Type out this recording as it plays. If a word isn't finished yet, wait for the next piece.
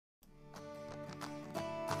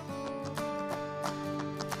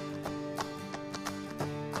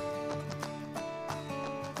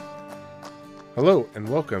Hello and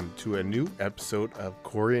welcome to a new episode of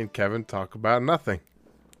Corey and Kevin Talk About Nothing.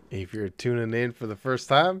 If you're tuning in for the first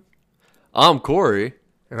time, I'm Corey.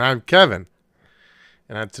 and I'm Kevin.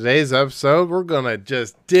 And on today's episode, we're going to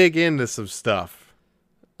just dig into some stuff.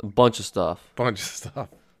 A bunch of stuff. Bunch of stuff.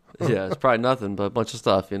 Yeah, it's probably nothing, but a bunch of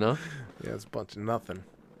stuff, you know? Yeah, it's a bunch of nothing.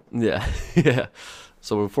 Yeah, yeah.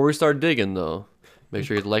 So before we start digging, though, make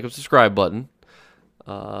sure you hit the like and subscribe button.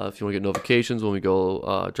 If you want to get notifications when we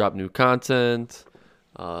go drop new content.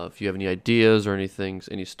 If you have any ideas or anything,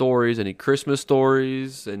 any stories, any Christmas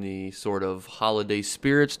stories, any sort of holiday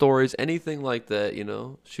spirit stories, anything like that, you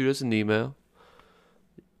know, shoot us an email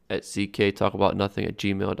at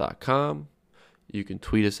cktalkaboutnothing@gmail.com. You can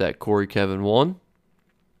tweet us at CoreyKevin1 and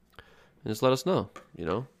just let us know, you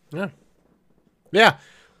know? Yeah,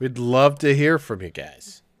 we'd love to hear from you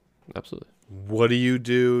guys. Absolutely. What do you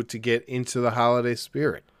do to get into the holiday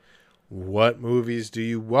spirit? What movies do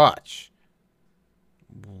you watch?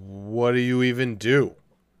 What do you even do?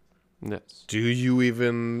 Yes. Do you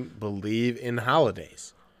even believe in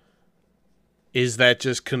holidays? Is that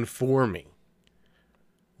just conforming?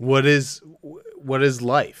 What is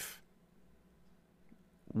life?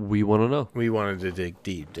 We want to know. We wanted to dig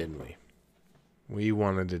deep, didn't we? We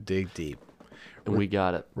wanted to dig deep. And we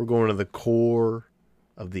got it. We're going to the core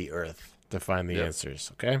of the earth to find the answers,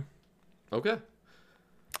 okay? Okay.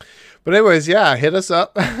 But anyways, yeah, hit us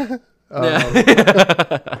up. And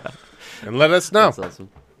let us know. That's awesome.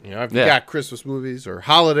 You know, if you got Christmas movies or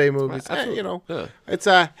holiday movies, you know, Yeah. it's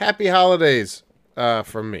happy holidays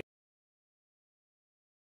from me.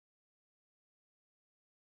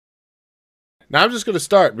 Now I'm just going to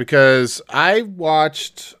start because I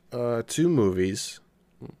watched 2 movies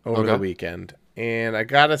over the weekend, and I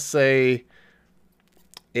got to say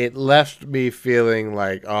it left me feeling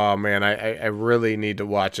like, oh man, I really need to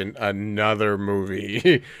watch another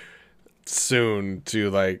movie soon to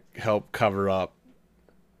like help cover up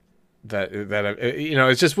that you know,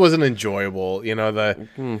 it just wasn't enjoyable. You know,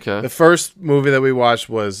 the first movie that we watched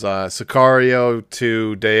was Sicario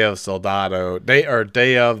 2 Day of the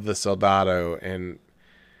Soldado, and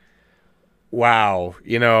wow,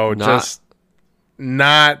 you know, just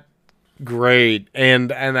not great.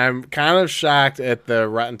 And I'm kind of shocked at the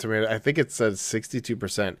Rotten Tomato. I think it said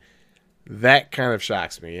 62%. That kind of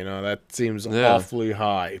shocks me. You know, that seems awfully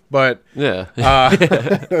high. But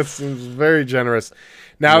that seems very generous.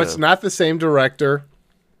 Now, it's not the same director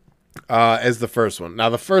as the first one. Now,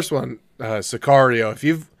 the first one, Sicario,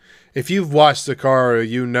 if you've watched Sicario,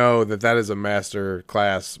 you know that is a master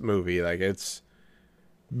class movie. Like, it's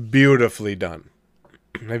beautifully done.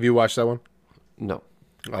 Have you watched that one? No.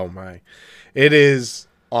 Oh my, it is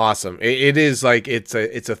awesome. It is like it's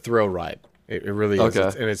a thrill ride. It really is,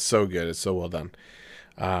 and it's so good. It's so well done.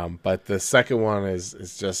 But the second one is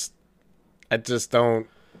just, I just don't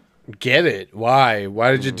get it. Why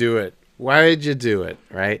did you do it? Why did you do it?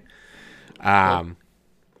 Right?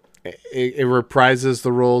 It reprises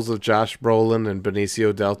the roles of Josh Brolin and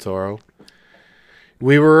Benicio del Toro.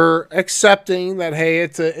 We were accepting that, hey,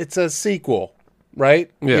 it's a sequel.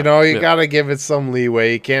 Right? Yeah, you know, you got to give it some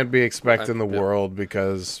leeway. You can't be expecting the world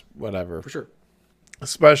because whatever. For sure.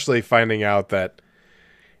 Especially finding out that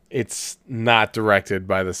it's not directed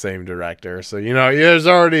by the same director. So, you know, there's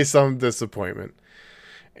already some disappointment.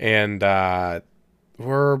 And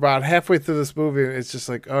we're about halfway through this movie, and it's just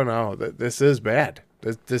like, oh no, this is bad.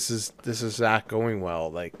 This is not going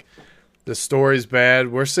well. Like, the story's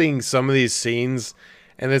bad. We're seeing some of these scenes,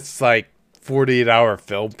 and it's like 48-hour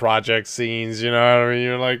film project scenes, you know what I mean?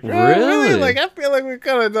 You're like, really? Like, I feel like we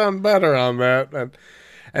could have done better on that.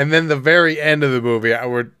 And then the very end of the movie,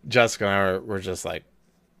 Jessica and I were just like,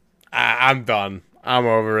 I'm done. I'm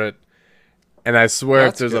over it. And I swear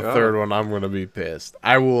if there's a third one, I'm going to be pissed.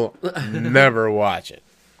 I will never watch it.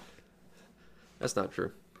 That's not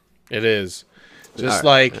true. It is. Just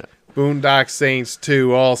Boondock Saints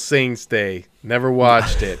 2, All Saints Day. Never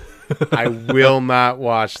watched it. I will not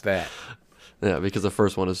watch that. Yeah, because the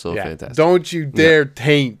first one is so fantastic. Don't you dare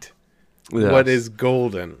taint what is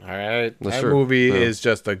golden, all right? That movie is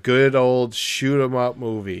just a good old shoot-'em-up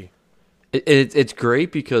movie. It's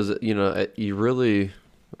great because, you know, you really...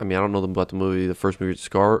 I mean, I don't know about the movie. The first movie,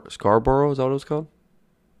 Scarborough, is that what it was called?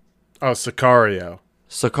 Oh, Sicario.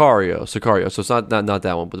 Sicario. So it's not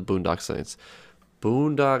that one, but the Boondock Saints.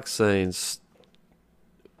 Boondock Saints...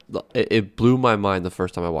 It blew my mind the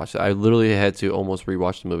first time I watched it. I literally had to almost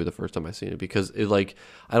rewatch the movie the first time I seen it because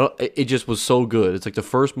it just was so good. It's like the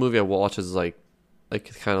first movie I watched is like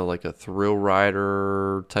like kind of like a thrill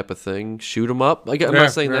rider type of thing, shoot 'em up. Like I'm Yeah,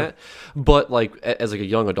 not saying yeah. that, but like as like a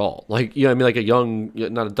young adult, like I mean like a young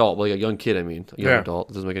not adult, but like a young kid. I mean a young Yeah. adult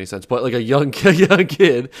doesn't make any sense, but like a young young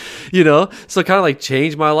kid, you know. So kind of like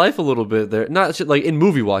changed my life a little bit there. Not like in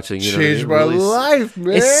movie watching, you know. Changed what I my mean? life,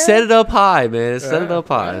 man. It set it up high, man. It set it up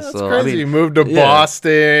high. That's So crazy. I mean, You moved to yeah.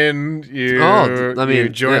 Boston. You, I mean, you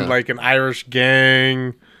joined yeah. like an Irish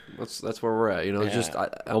gang. That's where we're at. You know, Yeah. just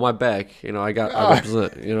on my back. You know, I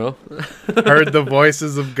represent. You know. Heard the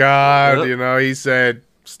voices of God. Yep. You know, he said,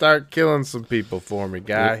 "Start killing some people for me,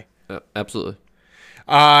 guy." Absolutely.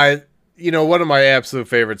 You know, one of my absolute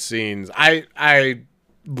favorite scenes. I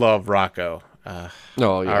love Rocco.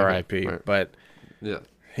 Oh yeah. R.I.P. Right. But Yeah.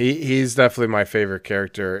 he's definitely my favorite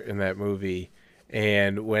character in that movie.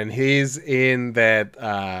 And when he's in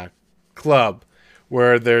that club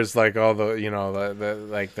where there's like all the the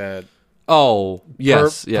like the Oh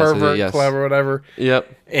yes, yes, pervert yes. club or whatever, Yep.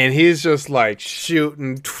 and he's just like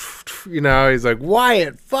shooting, he's like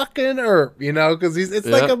Wyatt fucking Earp, because it's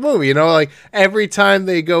like Yeah. a movie, like every time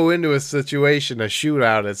they go into a situation, a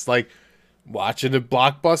shootout, it's like watching a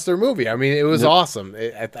blockbuster movie. I mean, it was awesome.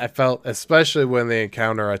 I felt, especially when they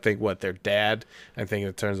encounter, I think their dad. I think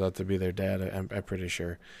it turns out to be their dad. I'm pretty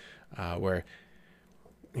sure, where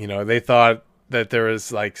they thought that there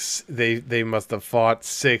was like they must have fought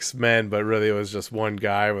 6 men, but really it was just one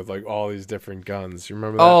guy with like all these different guns. You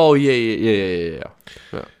remember that? Oh yeah.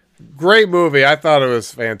 Great movie. I thought it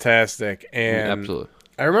was fantastic, and Absolutely.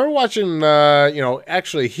 I remember watching,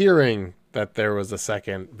 actually hearing that there was a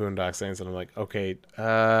second Boondock Saints, and I'm like, okay,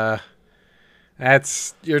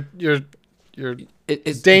 that's you're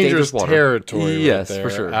It's dangerous water. territory. right Yes, there. for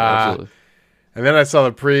sure. Absolutely. And then I saw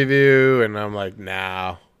the preview, and I'm like,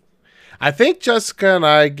 nah. I think Jessica and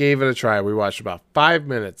I gave it a try. We watched about 5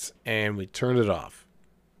 minutes, and we turned it off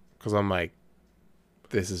because I'm like,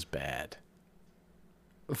 this is bad.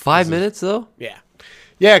 5 minutes though. Yeah,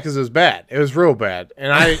 because it was bad. It was real bad,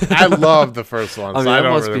 and I love the first one, so I mean, I that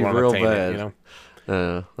don't must really be want to real taint bad.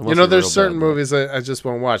 it. There's certain movies that I just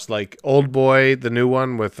won't watch, like Old Boy, the new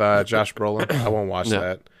one with Josh Brolin. I won't watch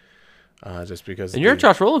Yeah. that, just because. And you're a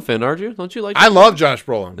Josh Brolin fan, aren't you? Don't you like? I love Josh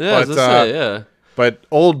Brolin. Yeah, I was but, gonna say, yeah. But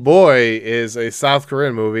Old Boy is a South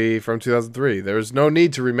Korean movie from 2003. There's no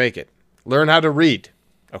need to remake it. Learn how to read,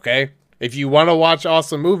 okay? If you want to watch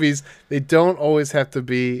awesome movies, they don't always have to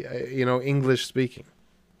be, English speaking.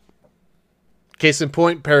 Case in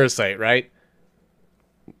point, Parasite, right?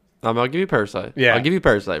 I'll give you Parasite. Yeah. I'll give you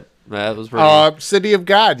Parasite. That was pretty. City of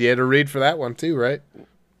God. You had to read for that one too, right?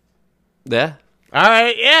 Yeah. All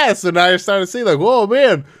right, yeah. So now you're starting to see, like, whoa,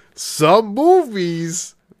 man, some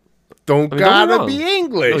movies don't I mean, don't gotta get me wrong. be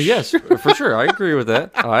English. Oh yes, for sure. I agree with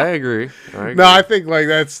that. I agree. No, I think like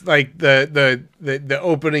that's like the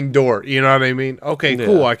opening door. You know what I mean? Okay, Yeah,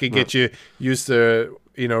 cool. I could get you used to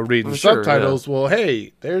reading Sure, subtitles. Well,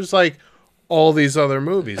 hey, there's like all these other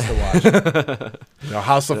movies to watch.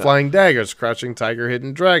 House of Flying Daggers, Crouching Tiger,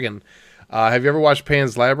 Hidden Dragon. Have you ever watched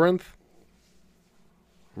Pan's Labyrinth?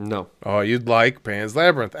 No. Oh, you'd like Pan's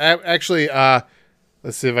Labyrinth. Actually,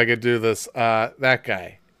 let's see if I could do this. That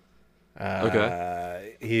guy.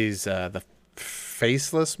 Okay. He's the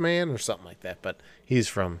Faceless Man or something like that, but he's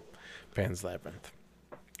from Pan's Labyrinth.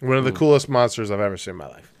 One of the coolest monsters I've ever seen in my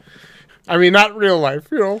life. I mean, not real life,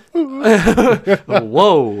 Whoa.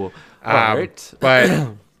 All right.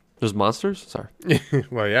 But There's monsters. Sorry.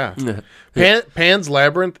 well, yeah. Pan's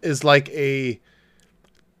Labyrinth is like a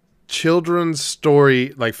children's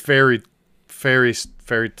story, like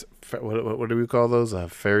what do we call those?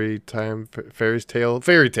 Fairy tale. Fairy tales.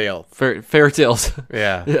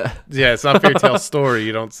 Yeah, Yeah. yeah. It's not fairy tale story.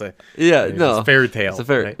 You don't say. Yeah. It's No. fairy tale. It's a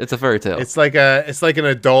fairy. right? It's a fairy tale. It's like an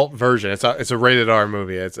adult version. It's a rated R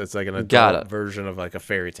movie. It's like an Got adult it. version of like a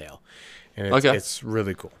fairy tale, and Okay. it's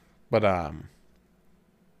really cool. But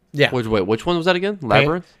yeah. Which one was that again?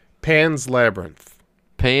 Labyrinth. Pan's Labyrinth.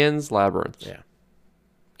 Pan's Labyrinth. Yeah.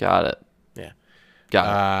 Got it. Yeah.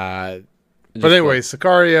 Got it. But anyway,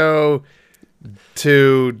 Sicario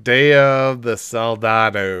to Day of the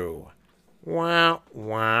Soldado. Wow,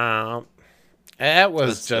 wow. That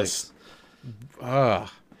was just. No.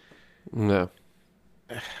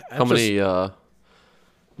 How many?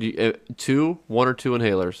 Two, 1 or 2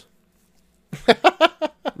 inhalers.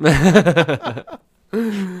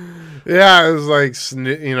 Yeah, it was like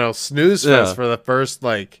snooze fest Yeah. for the first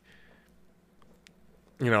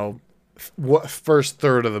first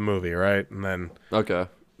third of the movie, right? And then Okay.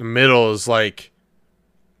 the middle is like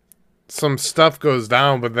some stuff goes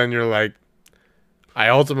down, but then you're like, I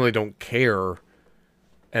ultimately don't care.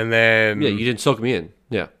 And then Yeah, you didn't soak me in.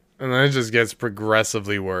 Yeah. and then it just gets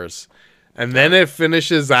progressively worse. And then it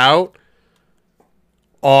finishes out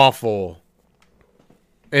awful.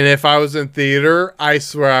 And if I was in theater, I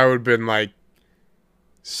swear I would have been like,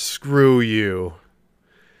 screw you.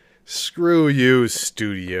 Screw you,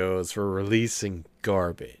 studios, for releasing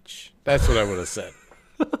garbage. That's what I would have said.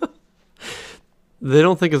 They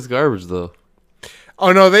don't think it's garbage, though.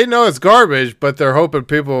 Oh, no, they know it's garbage, but they're hoping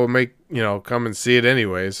people will come and see it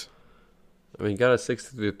anyways. I mean, you got a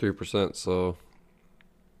 63%, so...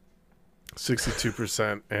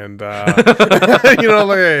 62%, and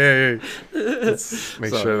hey, let's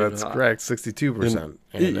make sure that's correct. 62%.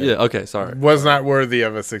 Yeah. Okay. Sorry. Was not worthy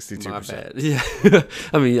of a 62%. My bad. Yeah.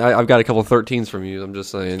 I mean, I've got a couple 13s from you. I'm just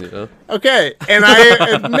saying, Okay, and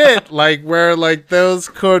I admit, where those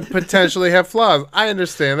could potentially have flaws. I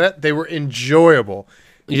understand that they were enjoyable.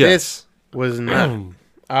 Yes. This was not.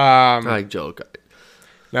 I joke.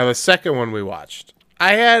 Now the second one we watched,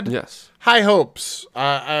 I had. Yes. High hopes.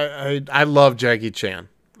 I love Jackie Chan.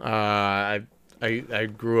 I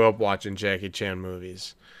grew up watching Jackie Chan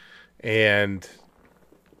movies, and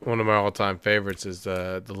one of my all-time favorites is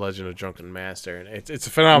the Legend of Drunken Master, and it's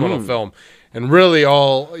a phenomenal film. And really,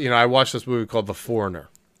 I watched this movie called The Foreigner.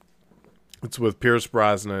 It's with Pierce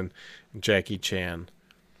Brosnan and Jackie Chan,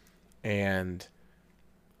 and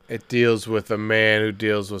it deals with a man who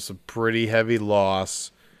deals with some pretty heavy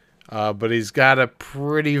loss. But he's got a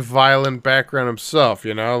pretty violent background himself,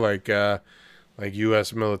 like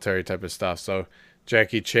U.S. military type of stuff. So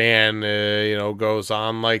Jackie Chan, goes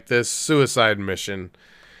on this suicide mission.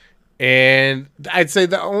 And I'd say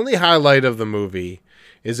the only highlight of the movie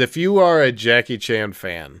is if you are a Jackie Chan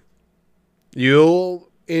fan, you'll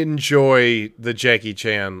enjoy the Jackie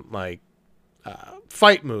Chan,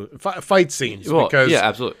 fight scenes, because yeah,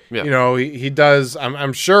 absolutely. Yeah. He does.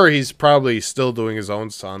 I'm sure he's probably still doing his own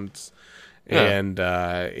stunts, and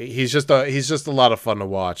he's just a lot of fun to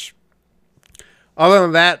watch. Other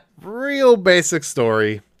than that, real basic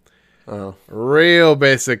story, real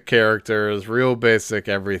basic characters, real basic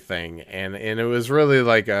everything, and it was really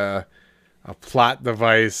like a plot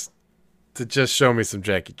device to just show me some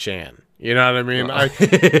Jackie Chan. You know what I mean?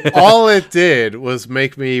 All it did was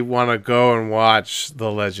make me want to go and watch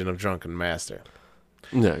The Legend of Drunken Master.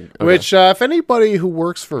 Yeah. Okay. Which, if anybody who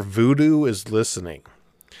works for Vudu is listening,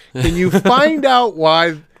 can you find out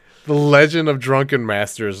why The Legend of Drunken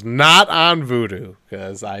Master is not on Vudu?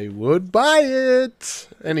 Because I would buy it.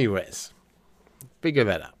 Anyways, figure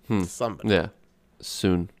that out. Somebody. Yeah.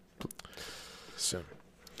 Soon.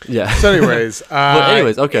 Yeah. So anyways,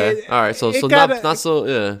 okay. All right. So not so.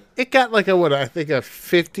 Yeah. It got I think a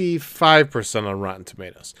 55% on Rotten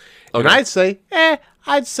Tomatoes, and Okay.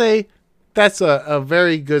 I'd say that's a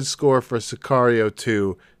very good score for Sicario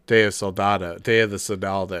 2: Day of the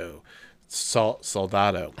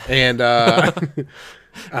Soldado, and I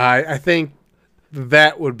think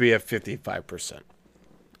that would be a 55%.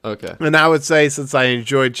 Okay. And I would say, since I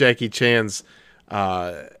enjoyed Jackie Chan's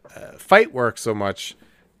fight work so much,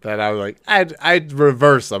 that I was I'd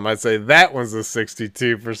reverse them. I'd say that one's a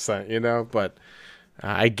 62%, but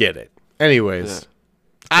I get it. Anyways,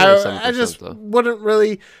 I just wouldn't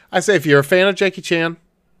really. I say if you're a fan of Jackie Chan,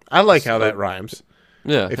 I like how that rhymes.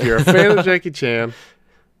 Yeah. If you're a fan of Jackie Chan,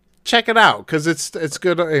 check it out, because it's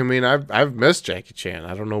good. I mean, I've missed Jackie Chan.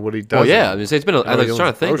 I don't know what he does. Oh yeah, I mean, it's been. I was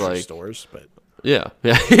trying to think stores, but. Yeah.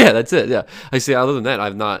 That's it. Yeah, I see. Other than that,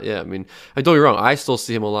 I've not. Yeah, I mean, I don't get me wrong. I still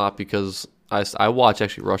see him a lot because I watch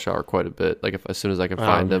actually Rush Hour quite a bit. As soon as I can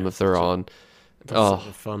find them, if they're on. That's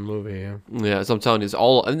a fun movie. Yeah. Yeah. So I'm telling you, it's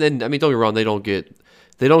all. And then, I mean, don't get me wrong. They don't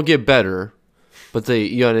get better, but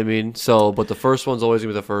you know what I mean. So, but the first one's always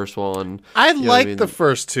gonna be the first one. I like the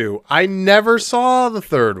first two. I never saw the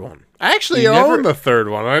third one. I actually own the third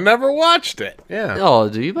one. I never watched it. Yeah. Oh,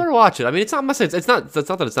 dude, you better watch it. I mean, it's not. I'm not saying it's not. That's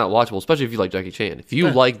not that it's not watchable, especially if you like Jackie Chan. If you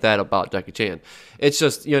like that about Jackie Chan, it's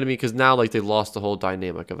just, you know what I mean. Because now they lost the whole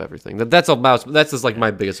dynamic of everything. That's just my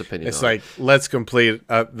biggest opinion. It's let's complete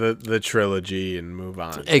the trilogy and move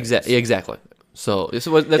on. Exactly. So that's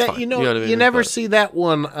fine. You know what I mean? You never see that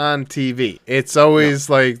one on TV. It's always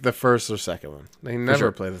the first or second one. They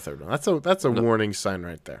never play the third one. That's a warning sign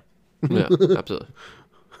right there. Yeah, absolutely.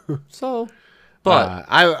 So, but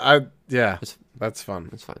that's fun.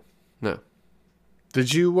 It's fine. No.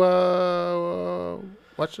 Did you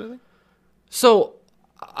watch anything? So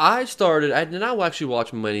I started. I did not actually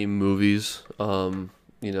watch many movies.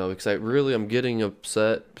 Because I'm getting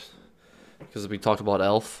upset because we talked about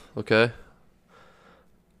Elf. Okay.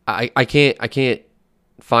 I can't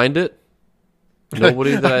find it.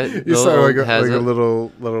 Nobody that I know you sound like has a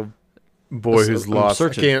little boy who's lost.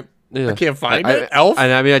 Searching. I can't find it. Elf?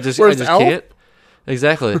 I mean, I just Elf? can't.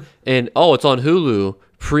 Exactly. And it's on Hulu,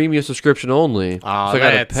 premium subscription only. Oh, so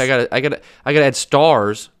I gotta add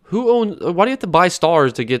stars. Who owns? Why do you have to buy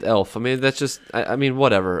stars to get Elf? I mean, that's just. I mean,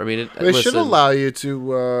 whatever. I mean, They should allow you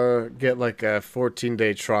to get like a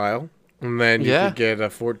 14-day trial, and then you could get a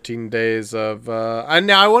 14 days of. And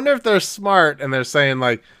now I wonder if they're smart and they're saying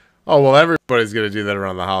like, oh well, everybody's gonna do that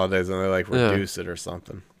around the holidays, and they like reduce it or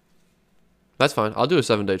something. That's fine. I'll do a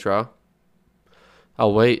 7-day trial.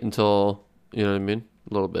 I'll wait until you know what I mean.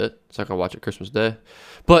 A little bit. So I can watch it Christmas Day.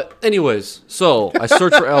 But anyways, so I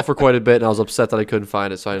searched for Elf for quite a bit, and I was upset that I couldn't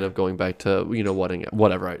find it. So I ended up going back to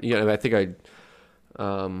whatever. I think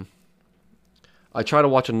I tried to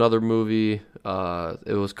watch another movie. It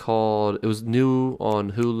was new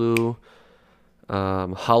on Hulu.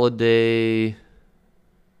 Holiday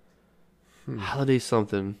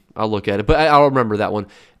something. I'll look at it, but I'll remember that one.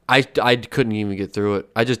 I couldn't even get through it.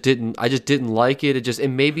 I just didn't like it.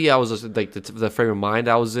 And maybe I was just like the frame of mind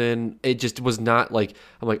I was in. It just was not like,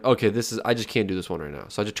 I'm like, okay, I just can't do this one right now.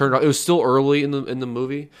 So I just turned it off. It was still early in the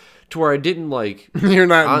movie to where I didn't like. You're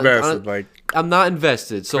not invested. I'm not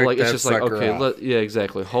invested. So like it's just like, okay, yeah,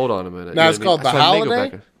 exactly. Hold on a minute. Now it's called The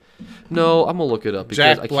Holiday? No, I'm gonna look it up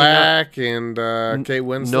because Jack Black and Kate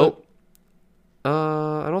Winslet. Nope.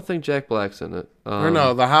 I don't think Jack Black's in it. Or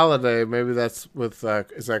no, The Holiday. Maybe that's with.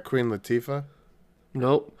 Is that Queen Latifah?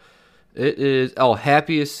 Nope. It is. Oh,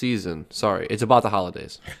 Happiest Season. Sorry, it's about the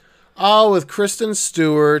holidays. Oh, with Kristen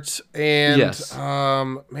Stewart and yes.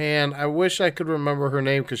 Man, I wish I could remember her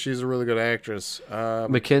name because she's a really good actress.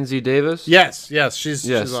 Mackenzie Davis. Yes,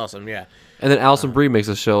 she's awesome. Yeah. And then Alison Brie makes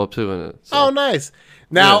a show up too in it. So. Oh, nice.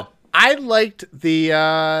 Now. Yeah. I liked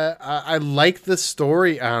I like the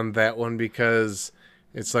story on that one because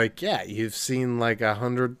it's like, yeah, you've seen like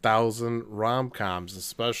 100,000 rom-coms,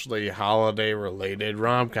 especially holiday-related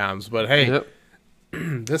rom-coms. But hey,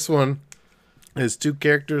 this one is 2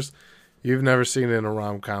 characters you've never seen in a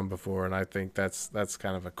rom-com before, and I think that's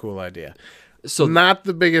kind of a cool idea. So, not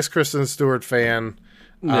the biggest Kristen Stewart fan,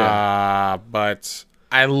 but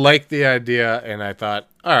I like the idea, and I thought,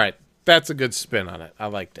 all right. That's a good spin on it. I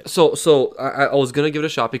liked it. So I was gonna give it a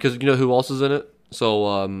shot because you know who else is in it?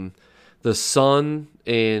 So the son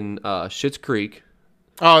in Schitt's Creek.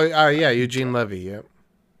 Oh yeah, Eugene Levy. Yep.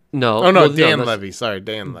 No. Oh no, Dan Levy. Sorry,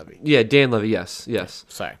 Dan Levy. Yeah, Dan Levy. Yes.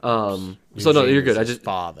 Sorry. So no, you're good. I just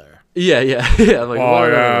father. Yeah. I'm like,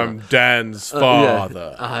 I'm Dan's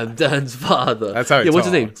father. I'm Dan's father. That's how he What's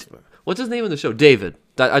his name? What's his name in the show? David.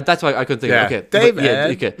 That's why I couldn't think of it. Okay.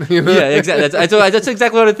 David. Okay. Yeah, exactly. That's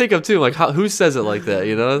exactly what I think of too. Like, who says it like that?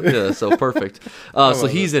 You know? Yeah. So perfect. So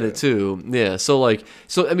he's in it too. Yeah. So I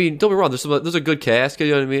mean, don't be wrong. There's a good cast. You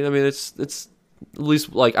know what I mean? I mean, it's at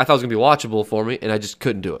least like I thought it was gonna be watchable for me, and I just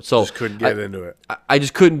couldn't do it. So just couldn't get into it. I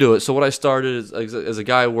just couldn't do it. So what I started is as a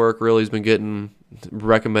guy at work really has been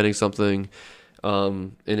recommending something.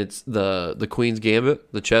 And it's the Queen's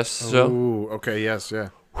Gambit, the chess show. Ooh, okay, yes, yeah.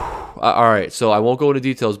 All right, so I won't go into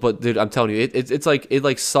details, but dude, I'm telling you, it's like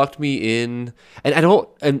it sucked me in,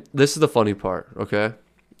 and this is the funny part, okay?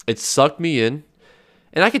 It sucked me in,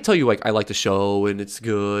 and I can tell you like I like the show and it's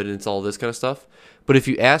good and it's all this kind of stuff. But if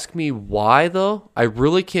you ask me why though, I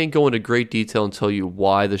really can't go into great detail and tell you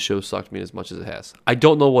why the show sucked me in as much as it has. I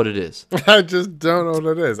don't know what it is. I just don't know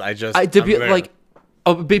what it is. But I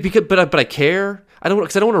care. I don't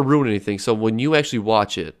want to ruin anything. So when you actually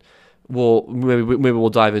watch it, maybe we'll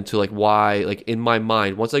dive into like why, like in my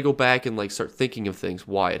mind, once I go back and like start thinking of things,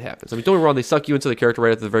 why it happens. I mean, don't get me wrong, they suck you into the character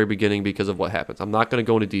right at the very beginning because of what happens. I'm not going to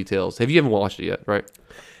go into details. You haven't watched it yet, right?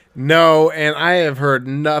 No, and I have heard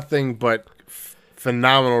nothing but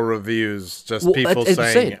phenomenal reviews. Just people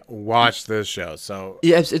saying, "Watch this show." So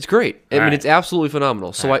yeah, it's great. I mean, it's absolutely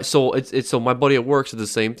phenomenal. So my buddy at work said the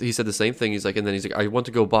same. He said the same thing. He's like, I want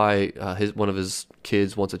to go buy one of his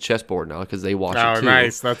kids wants a chessboard now because they watch it too. Oh,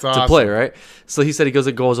 nice! That's awesome. To play, right? So he said he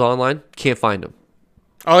goes online, can't find him.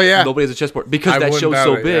 Oh yeah, nobody has a chessboard because that show's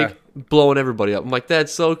so big, blowing everybody up. I'm like,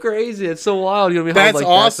 that's so crazy. It's so wild. You know what I mean? That's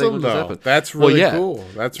awesome though. That's really cool.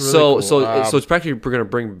 That's really cool. So it's practically we're gonna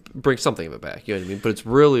bring something of it back. You know what I mean? But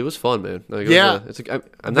it was fun, man. Like,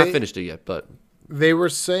 I'm not finished it yet, but they were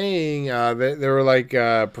saying they were like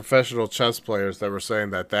professional chess players that were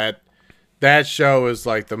saying that show is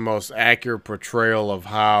like the most accurate portrayal of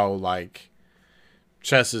how like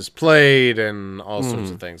chess is played and all sorts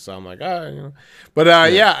of things. So I'm like, but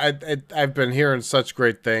I've been hearing such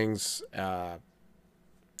great things.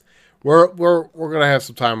 We're gonna have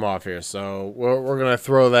some time off here, so we're gonna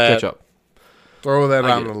throw that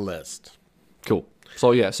on the list. Cool.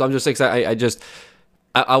 So yeah, so I'm just excited.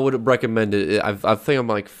 I would recommend it. I think I'm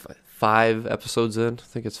like 5 episodes in. I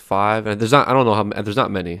think it's 5. And there's not. I don't know how. There's not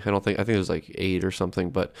many. I think there's like 8 or something.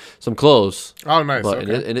 But some close. Oh, nice. But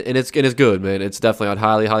Okay. and it's good, man. It's definitely.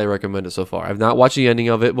 I'd highly recommend it so far. I've not watched the ending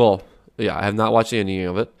of it. Well, yeah, I have not watched the ending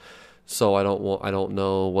of it. So I don't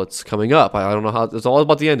know what's coming up. I don't know how. It's all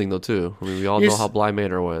about the ending though too. I mean, we all know how Bly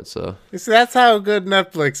Manor went. So You see, that's how good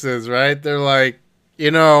Netflix is, right? They're like,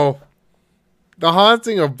 The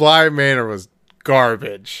Haunting of Bly Manor was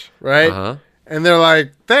garbage, right? uh-huh. And they're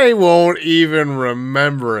like, they won't even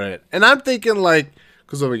remember it. And I'm thinking like,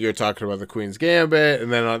 because you're talking about the Queen's Gambit, and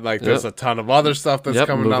then there's a ton of other stuff that's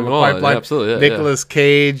coming down the moving on. pipeline. Yeah, absolutely. Yeah, Nicolas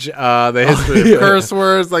Cage, the history of curse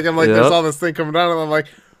words. Like I'm like, Yep. there's all this thing coming down, and I'm like,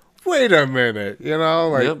 wait a minute,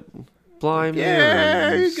 like. Yep. Bly Manor.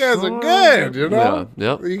 Yeah, you guys are good, Yeah.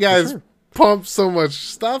 Yep. You guys pump so much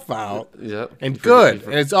stuff out. Yep. And good.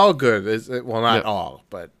 And it's all good. Well, not Yep. all,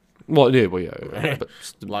 but Well, yeah. But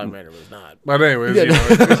Bly Manor was not. But anyways, it's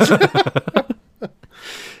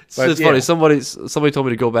yeah. funny. Somebody told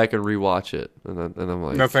me to go back and rewatch it, and I'm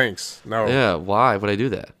like, no thanks. No. yeah, why would I do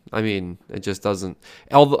that? I mean, it just doesn't.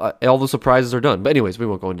 All the surprises are done. But anyways, we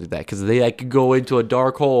won't go into that because I could go into a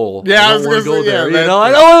dark hole. Yeah, I I was don't want gonna to go say, there. yeah,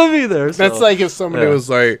 I don't want to be there. That's so. like if somebody Yeah. was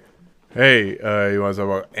like, hey, you want to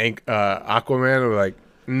talk about Aquaman? I'm like,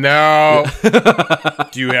 no.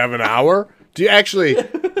 Do you have an hour? Do you actually?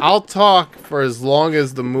 I'll talk for as long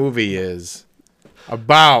as the movie is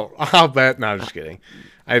about. I'll bet. No, I'm just kidding.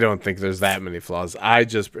 I don't think there's that many flaws. I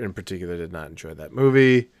just, in particular, did not enjoy that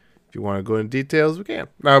movie. If you want to go into details, we can.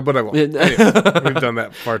 No, but I won't. Anyway, we've done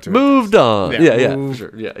that far too much. Moved on. Yeah, move.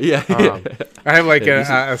 for sure. Yeah. I have like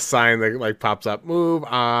Yeah, a sign that like pops up. Move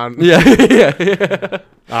on. yeah.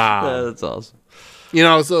 That's awesome.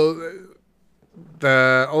 So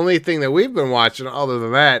the only thing that we've been watching, other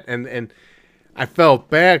than that, and I felt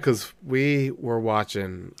bad because we were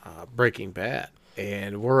watching Breaking Bad,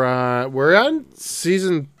 and we're on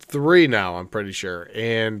season 3 now. I'm pretty sure,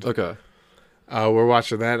 and Okay. we're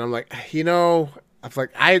watching that. And I'm like,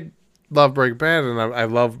 I love Breaking Bad, and I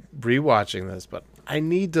love rewatching this, but I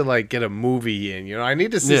need to like get a movie in. I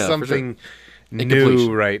need to see Yeah, for something new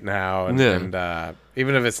completion. right now, and, Yeah. and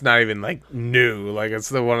even if it's not even like new, like I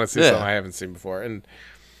still want to see something I haven't seen before. And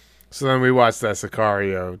so then we watched that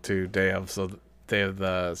Sicario to Day of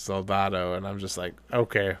the Soldado, and I'm just like,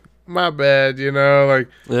 okay, my bad,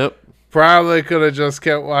 Yep. probably could have just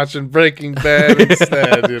kept watching Breaking Bad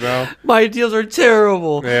instead, My ideas are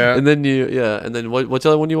terrible. Yeah. And then what's the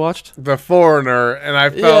other one you watched? The Foreigner, and I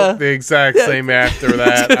felt the exact same after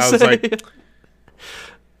that. I was like,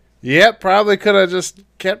 yep, probably could have just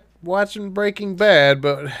kept watching Breaking Bad,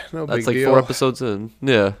 but no That's big like deal. 4 episodes in.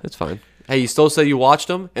 Yeah, it's fine. Hey, you still say you watched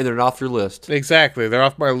them, and they're off your list. Exactly, they're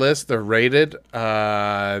off my list. They're rated.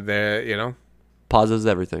 They're Pauses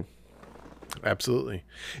everything. absolutely.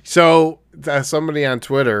 So somebody on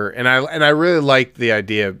Twitter, and I really liked the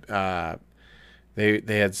idea. They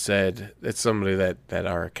had said it's somebody that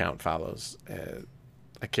our account follows.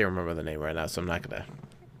 I can't remember the name right now, so I'm not gonna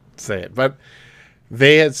say it. But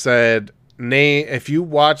they had said, if you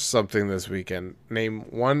watch something this weekend, name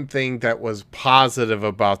one thing that was positive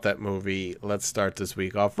about that movie. Let's start this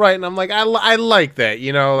week off right. And I'm like, I like that.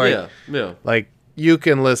 Yeah. Like you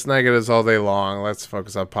can list negatives all day long. Let's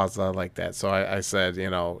focus on positive. I like that. So I said,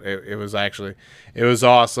 it was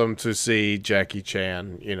awesome to see Jackie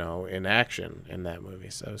Chan, in action in that movie.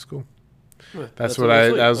 So it was cool. That's what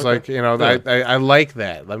I was like, I like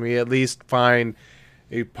that. Let me at least find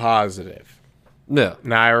a positive. Yeah.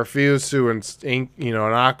 Now I refuse to an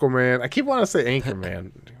Aquaman. I keep wanting to say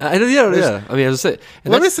Anchorman. Yeah. I mean, as I say,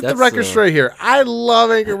 Let me set the record straight here. I love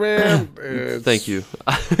Anchorman. Thank you.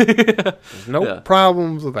 There's no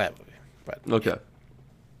problems with that movie. But Okay.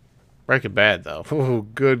 Breaking Bad, though. Oh,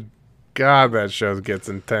 good God, that show gets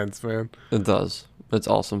intense, man. It does. It's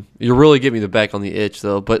awesome. You really get me the back on the itch,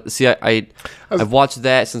 though. But see, I've watched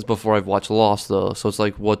that since before I've watched Lost, though. So it's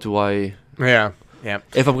like, what do I? Yeah. Yeah.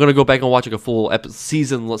 If I'm gonna go back and watch like a full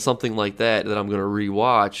season, something like that I'm gonna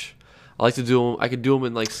rewatch, I like to do them. I could do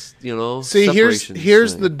them in See,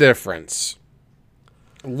 here's the difference.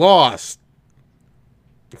 Lost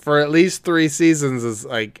for at least 3 seasons is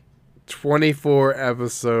like 24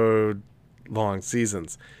 episode long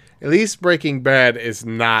seasons. At least Breaking Bad is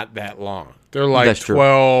not that long. They're like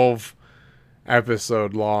 12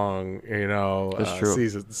 episode long,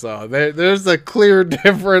 seasons. So there's a clear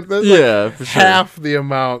difference. There's for sure. half the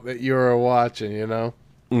amount that you're watching,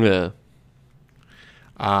 Yeah.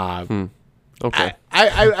 Okay.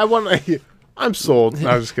 I want to. I'm sold. No,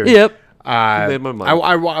 I'm just kidding. Yep. Made my mind.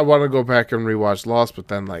 I want to go back and rewatch Lost, but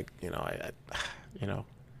then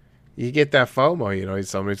you get that FOMO. You know,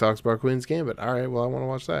 somebody talks about Queen's Gambit. All right, well, I want to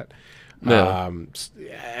watch that. Yeah.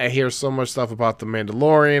 I hear so much stuff about the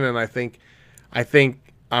Mandalorian, and I think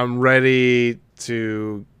I'm ready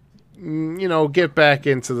to, get back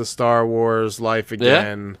into the Star Wars life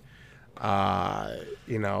again.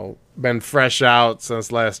 Been fresh out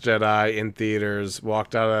since Last Jedi in theaters.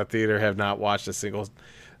 Walked out of that theater, have not watched a single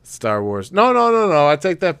Star Wars. No. I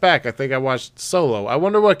take that back. I think I watched Solo. I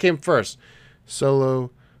wonder what came first,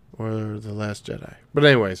 Solo or The Last Jedi. But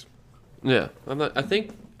anyways, Yeah. I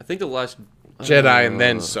think the last Jedi and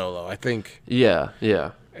then Solo. I think. Yeah.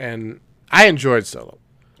 And I enjoyed Solo,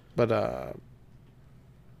 but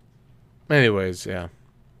anyways, yeah.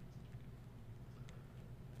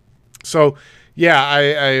 So, yeah,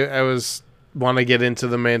 I was want to get into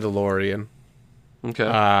the Mandalorian. Okay.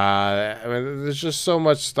 I mean, there's just so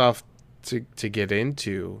much stuff to get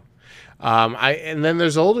into. And then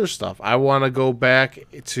there's older stuff. I want to go back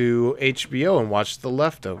to HBO and watch The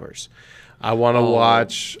Leftovers. I want to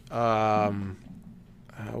watch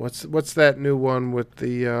what's that new one with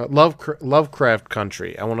the Lovecraft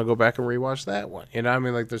Country. I want to go back and rewatch that one. You know what I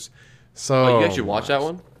mean? Like there's so you actually watched that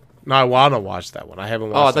one? No, I want to watch that one. I haven't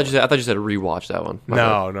watched. Oh, I thought you said rewatch that one.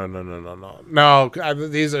 No.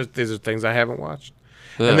 These are things I haven't watched.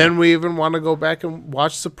 Yeah. And then we even want to go back and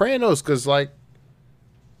watch Sopranos because, like,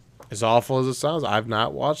 as awful as it sounds, I've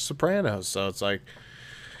not watched Sopranos, so it's like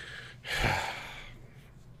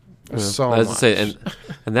so as much. I say,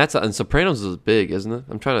 and Sopranos is big, isn't it?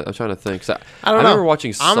 I'm trying to think. I don't know. remember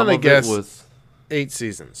watching some I'm gonna of guess it with 8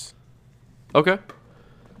 seasons. Okay.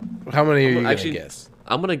 How many are you gonna actually guess?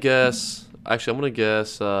 I'm gonna guess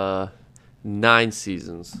 9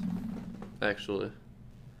 seasons. Actually.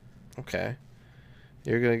 Okay,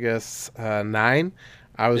 you're gonna guess 9.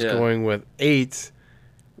 I was going with 8.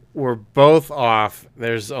 We're both off.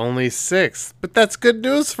 There's only 6, but that's good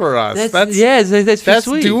news for us. That's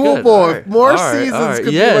sweet. doable. If more All seasons right.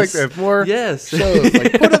 could be like that. If more shows,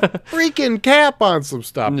 like put a freaking cap on some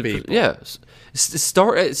stuff, people. Yeah,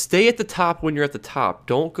 stay at the top when you're at the top.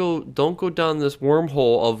 Don't go down this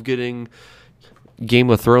wormhole of getting Game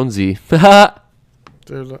of Thronesy.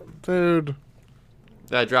 Dude.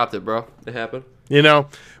 I dropped it, bro. It happened. You know,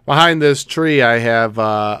 behind this tree, I have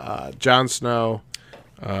Jon Snow,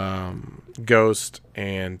 Ghost,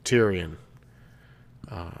 and Tyrion.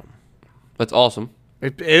 That's awesome.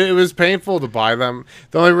 It was painful to buy them.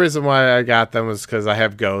 The only reason why I got them was because I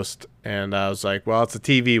have Ghost, and I was like, well, it's a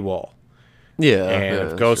TV wall. Yeah.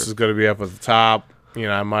 And if Ghost is going to be up at the top,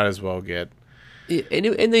 I might as well get. Yeah, and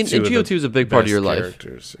GO2 is a big part of your life.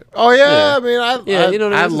 Oh yeah, I mean,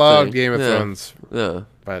 I love Game of Thrones. Yeah,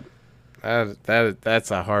 but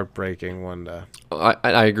that's a heartbreaking one to.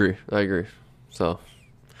 I agree. So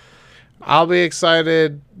I'll be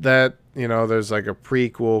excited that there's like a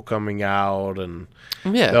prequel coming out, and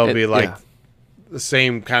there'll be like the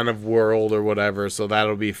same kind of world or whatever. So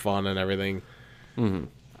that'll be fun and everything. Mm-hmm.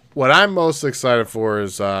 What I'm most excited for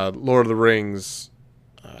is Lord of the Rings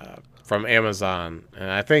from Amazon,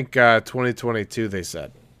 and I think 2022 they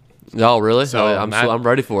said. Oh, really? So I'm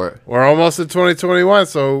ready for it. We're almost at 2021,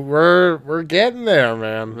 so we're getting there,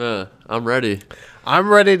 man. Yeah, I'm ready. I'm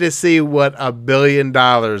ready to see what $1 billion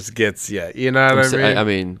gets you. You know what I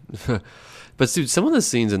mean? But dude, some of the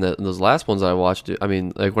scenes in those last ones I watched, I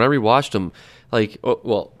mean, like when I rewatched them, like,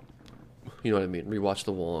 you know what I mean? Rewatch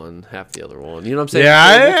the one, half the other one. You know what I'm saying?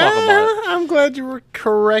 Yeah, we'll talk about it. I'm glad you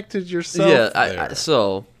corrected yourself. Yeah,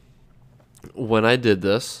 so when I did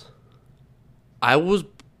this, I was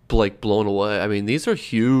like blown away. I mean, these are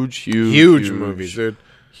huge movies, dude.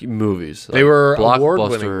 Movies. They were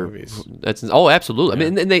award-winning movies. Absolutely.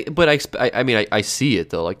 Yeah. I mean, I see it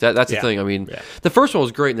though. Like that's the thing. I mean, the first one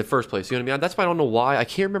was great in the first place. You know what I mean? That's why I don't know why. I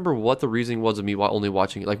can't remember what the reasoning was of me only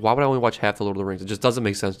watching it. Like, why would I only watch half the Lord of the Rings? It just doesn't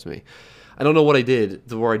make sense to me. I don't know what I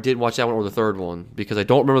did where I didn't watch that one or the third one because I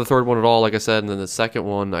don't remember the third one at all. Like I said, and then the second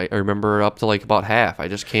one I remember up to like about half. I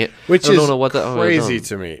just can't. Which is crazy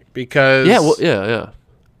to me because yeah.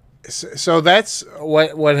 So that's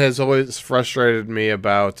what has always frustrated me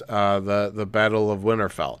about the Battle of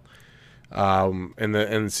Winterfell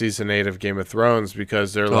in season 8 of Game of Thrones,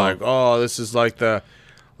 because they're like, oh, this is like the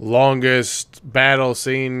longest battle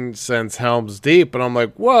scene since Helm's Deep, and I'm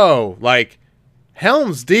like, whoa, like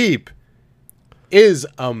Helm's Deep is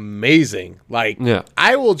amazing. Like,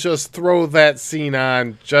 I will just throw that scene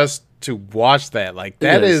on just to watch that. Like,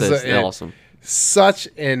 that is awesome. Such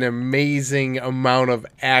an amazing amount of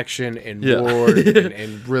action and war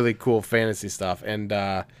and really cool fantasy stuff, and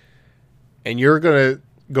you're gonna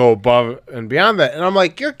go above and beyond that. And I'm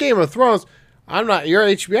like, you're Game of Thrones. I'm not. You're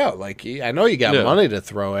HBO. Like, I know you got money to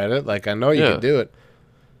throw at it. Like, I know you can do it.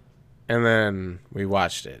 And then we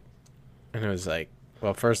watched it, and it was like,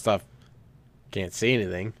 well, first off, can't see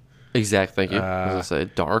anything. Exact. Thank you. As I say,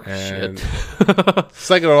 dark and shit.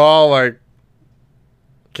 Second of all, like,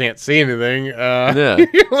 can't see anything. Yeah.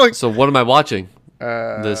 You're like, So what am I watching?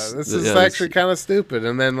 this is actually kind of stupid.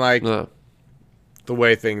 And then, like, No. the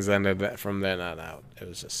way things ended from then on out, it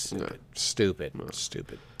was just stupid.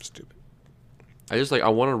 Stupid. I just like I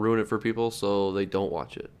want to ruin it for people so they don't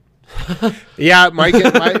watch it. Yeah, my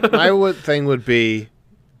thing would be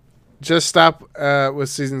just stop with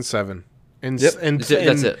season 7. And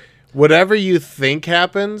That's it. Whatever you think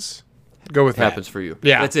happens, go with Happens that. for you.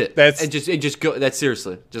 Yeah, That's it. that's- and just go. That's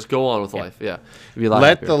seriously. Just go on with life. Yeah. You'd be a lot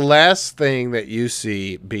Let happier. the last thing that you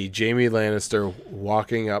see be Jaime Lannister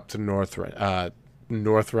walking up to Northrend.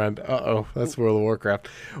 That's World of Warcraft.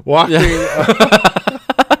 Walking.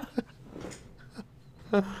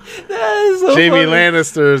 That is so Jaime funny.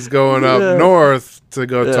 Lannister's going up Yeah. north to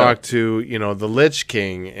go Yeah. talk to the Lich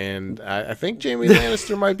King, and I think Jaime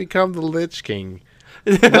Lannister might become the Lich King.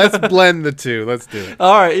 Let's blend the two. Let's do it.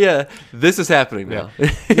 All right. Yeah. This is happening now.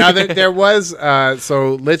 Now there was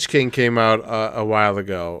so Lich King came out a while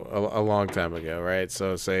ago, a long time ago, right?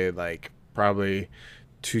 So say like probably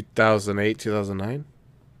 2008, 2009,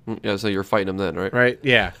 Yeah. So you're fighting him then, right? right?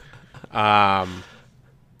 Yeah.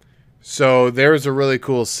 So there was a really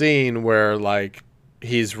cool scene where like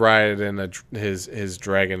he's riding his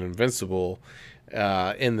dragon Invincible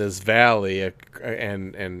in this valley,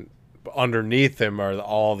 and underneath him are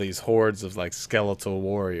all these hordes of like skeletal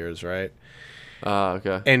warriors, right?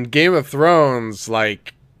 Okay. And Game of Thrones,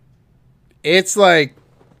 like, it's like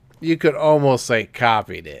you could almost like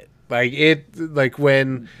copied it. Like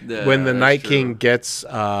when Yeah, the that's Night true. King gets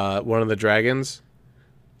one of the dragons,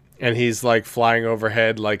 and he's like flying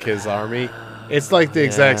overhead like his army. It's like the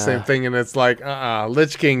exact Yeah. same thing, and it's like,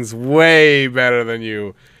 Lich King's way better than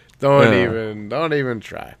you. Don't even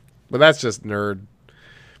try. But that's just nerd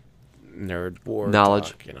war Knowledge.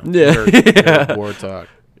 talk, Yeah. nerd war talk.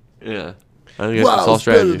 Yeah. I think it's all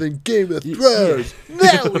strategy. Game of Thrones.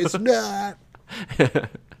 No, it's not.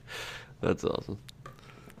 That's awesome.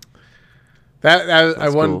 That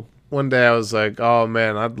cool. one day I was like, oh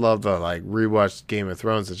man, I'd love to like rewatch Game of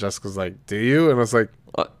Thrones. And Jessica's like, do you? And I was like,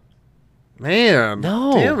 Uh, man,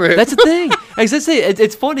 No, damn it. that's the thing. I was gonna say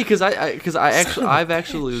it's funny because I've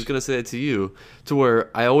actually was gonna say it to you to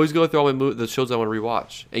where I always go through all the shows I want to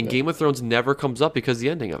rewatch, and Game of Thrones never comes up because of the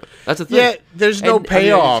ending of it. That's the thing. Yeah, there's no And- I mean, I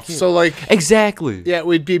just payoff. can't- So like, Exactly. yeah,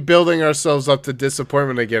 we'd be building ourselves up to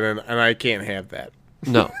disappointment again, and I can't have that.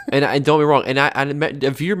 No, and don't be wrong. And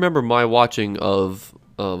if you remember my watching of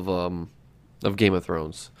Game of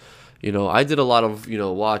Thrones, I did a lot of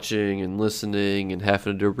watching and listening and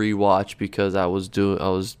having to rewatch because I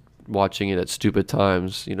was watching it at stupid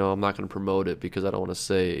times. I'm not going to promote it because I don't want to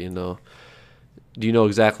say. Do you know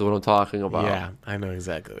exactly what I'm talking about? Yeah, I know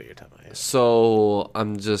exactly what you're talking about. So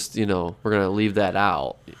I'm just, we're gonna leave that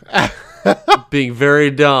out. Being very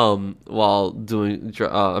dumb while doing.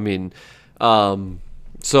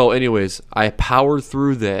 So, anyways, I powered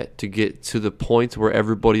through that to get to the point where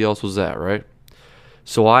everybody else was at, right?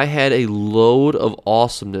 So I had a load of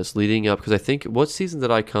awesomeness leading up because I think what season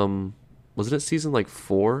did I come? Wasn't it season like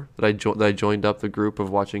 4 that I joined up the group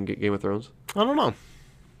of watching Game of Thrones? I don't know.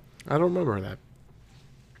 I don't remember that.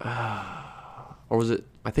 Or was it?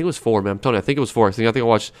 I think it was 4, man. I'm telling you, I think it was 4. I think I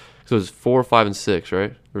watched. So it was 4, 5, and 6,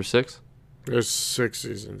 right? Or 6? There's 6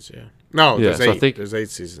 seasons. Yeah. No, Yeah, there's so I 8. think- There's 8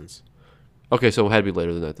 seasons. Okay, so it had to be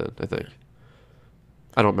later than that then, I think.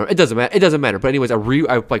 I don't remember. It doesn't matter. It doesn't matter. But anyways, I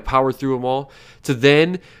like powered through them all to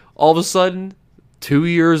then all of a sudden 2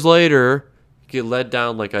 years later get let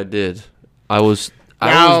down like I did. I was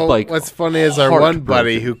like, what's funny is our one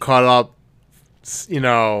buddy heartbroken. who caught up,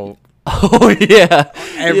 Oh yeah,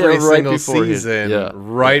 every Yeah, right single beforehand. season Yeah.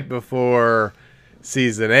 right before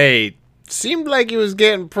season 8 seemed like he was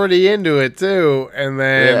getting pretty into it too, and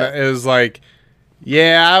then Yeah. it was like,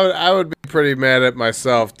 yeah, I would be pretty mad at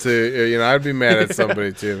myself too. I'd be mad at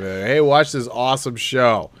somebody too. Like, hey, watch this awesome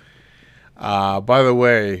show. By the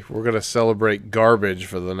way, we're gonna celebrate garbage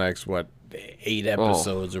for the next 8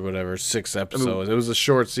 episodes or whatever, 6 episodes. It was a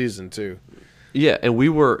short season too. Yeah, and we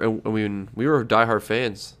were diehard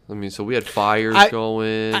fans. I mean, so we had fires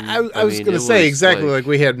going. I was gonna say exactly like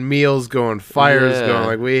we had meals going, fires Yeah. going,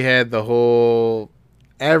 like we had the whole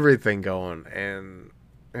everything going, and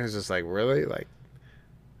it was just like really like,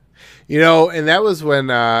 and that was when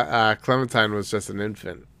Clementine was just an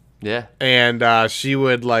infant, Yeah, and she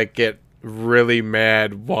would like get really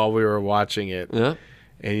mad while we were watching it, yeah.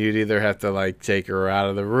 and you'd either have to like take her out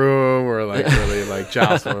of the room or like really like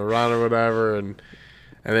jostle her around or whatever, and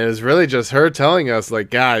And it was really just her telling us, like,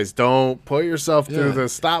 guys, don't put yourself through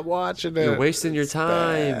this. Stop watching it. You're wasting your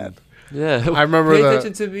time. Bad. Yeah, I remember Pay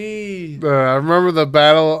attention to me. I remember the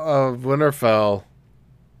Battle of Winterfell.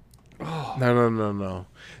 Oh. No.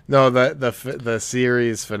 No, the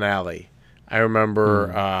series finale. I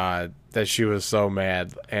remember that she was so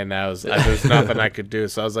mad, and there's nothing I could do.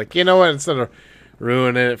 So I was like, you know what? Instead of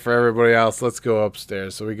ruining it for everybody else, let's go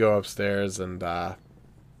upstairs. So we go upstairs, and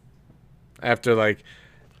after like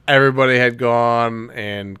everybody had gone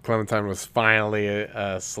and Clementine was finally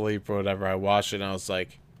asleep or whatever, I watched it and I was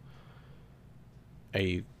like, Are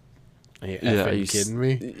you kidding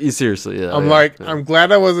me? You seriously, yeah. I'm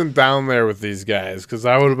glad I wasn't down there with these guys, because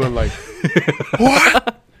I would have been like,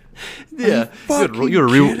 what? Yeah,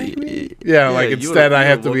 instead I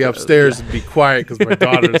have to be upstairs and be quiet because my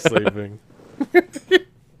daughter's sleeping.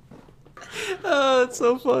 Oh, it's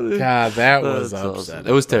so funny. God, that was upsetting.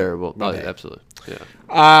 It was terrible. Oh, yeah, absolutely.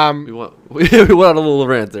 Yeah. We went on a little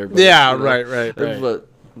rant there. But, yeah, right. But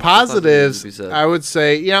positives, I would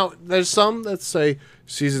say, there's some that say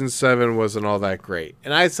season 7 wasn't all that great,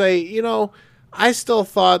 and I say, I still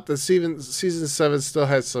thought the season 7 still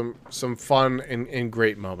had some fun and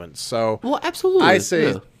great moments. So, well, absolutely, I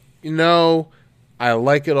say, I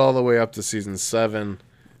like it all the way up to season 7.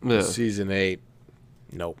 Yeah. Season 8,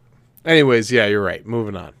 nope. Anyways, yeah, you're right.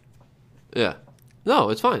 Moving on. Yeah, no,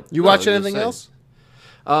 it's fine. You watch anything else?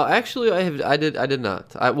 Actually, I did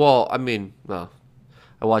not. I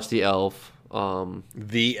watched The Elf.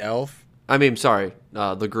 The Elf? I mean, sorry,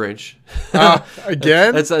 The Grinch.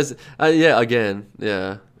 Again? Yeah, again.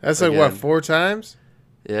 Yeah. That's like, what, 4 times?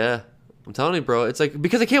 Yeah. I'm telling you, bro. It's like,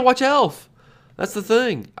 because I can't watch Elf. That's the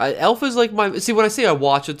thing. Elf is like my... See, when I say I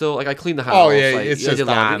watch it, though, like, I clean the house. Oh, yeah, like, it's just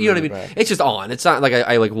on. You know what I mean? It's just on. It's not like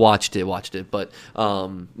I like watched it, but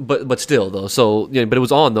still, though. So, but it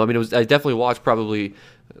was on, though. I mean, I definitely watched probably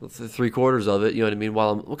 3/4 of it, you know what I mean,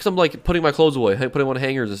 because I'm like putting my clothes away, putting on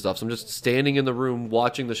hangers and stuff, so I'm just standing in the room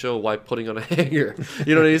watching the show while putting on a hanger,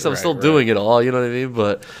 you know what I mean, so I'm still doing it all, you know what I mean,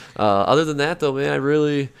 but other than that, though, man,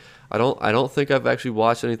 I don't think I've actually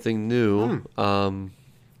watched anything new.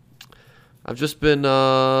 I've just been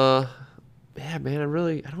man,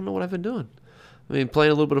 I don't know what I've been doing. I mean,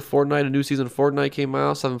 playing a little bit of Fortnite. A new season of Fortnite came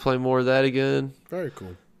out, so I've been playing more of that again. Very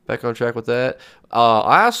cool. Back on track with that.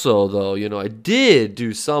 I also, though, I did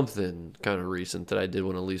do something kind of recent that I did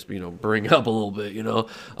want to at least, bring up a little bit,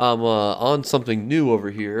 I'm on something new over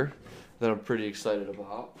here that I'm pretty excited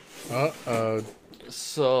about.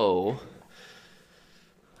 So,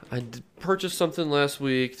 I purchased something last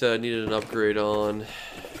week that I needed an upgrade on,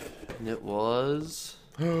 and it was...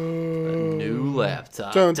 a new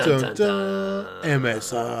laptop. Dun, dun, dun.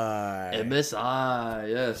 MSI.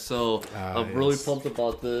 Yeah. So I'm really pumped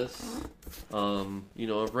about this.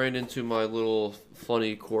 I've ran into my little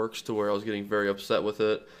funny quirks to where I was getting very upset with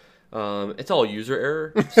it. It's all user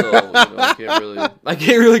error, so I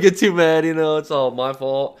can't really get too mad. It's all my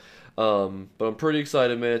fault. But I'm pretty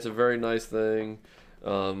excited, man. It's a very nice thing.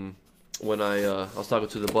 When I was talking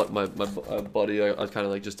to my buddy, I kind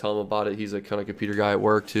of like just tell him about it. He's a kind of computer guy at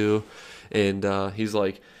work too, and he's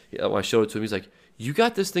like, when I showed it to him, he's like, "You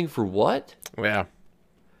got this thing for what?" Yeah.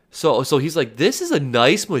 So he's like, "This is a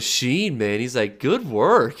nice machine, man." He's like, "Good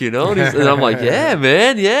work," And I'm like, "Yeah,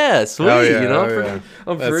 man, yeah, sweet." I'm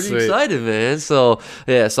pretty excited, man. So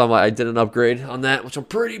I did an upgrade on that, which I'm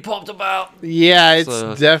pretty pumped about. Yeah,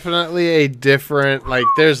 it's definitely a different, like,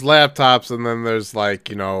 there's laptops and then there's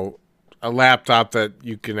like, a laptop that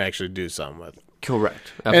you can actually do something with.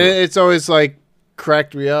 Correct. Absolutely. And it's always like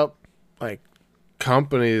cracked me up, like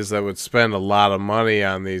companies that would spend a lot of money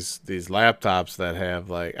on these laptops that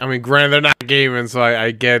have, like, I mean, granted, they're not gaming, so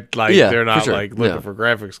I get, like, they're not like looking for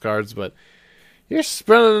graphics cards, but you're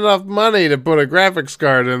spending enough money to put a graphics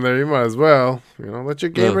card in there, you might as well, let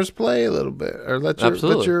your gamers play a little bit, or let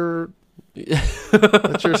your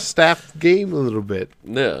staff game a little bit.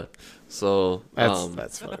 Yeah. So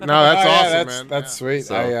that's fun. No, that's awesome, man. That's sweet.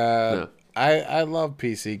 So, I love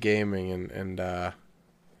PC gaming, and I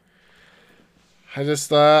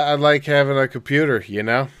just I like having a computer.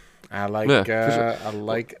 I like I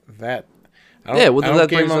like that. I don't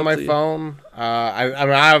game on my phone.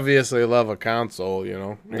 I obviously love a console.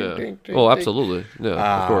 Yeah. Absolutely.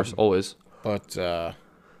 Yeah. Of course, always. But I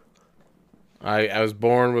was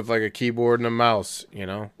born with like a keyboard and a mouse.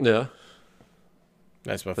 Yeah.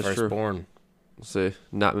 That's my firstborn. See,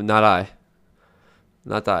 not I.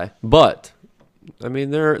 But I mean,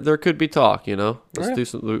 there could be talk. Let's do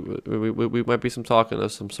some. We might be some talking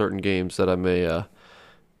of some certain games that I may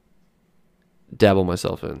dabble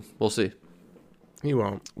myself in. We'll see. You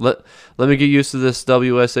won't. Let me get used to this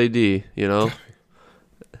WSAD.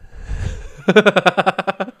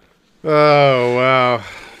 Oh wow.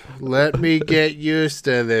 Let me get used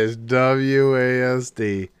to this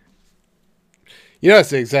WASD. You know,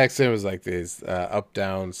 it's the exact same as like these up,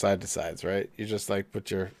 down, side to sides, right? You just like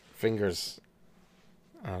put your fingers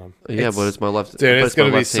on them. Yeah, but it's my left. Dude, but it's gonna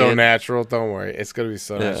my be left so hand. natural. Don't worry, it's gonna be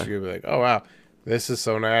so Yeah. natural. You'll be like, oh wow, this is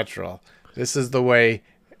so natural. This is the way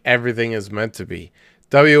everything is meant to be.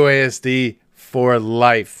 WASD for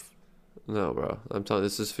life. No, bro. I'm telling you,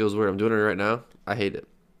 this just feels weird. I'm doing it right now. I hate it.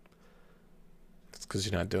 It's because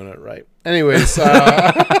you're not doing it right. Anyways, All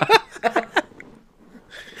right.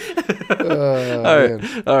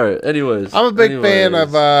 man. All right. Anyways, I'm a big fan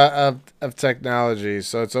Anyways. of technology,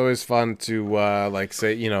 so it's always fun to like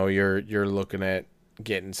say, you know, you're looking at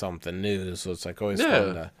getting something new, so it's like always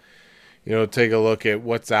fun to, you know, take a look at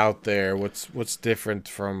what's out there, what's different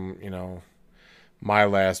from, you know, my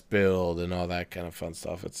last build and all that kind of fun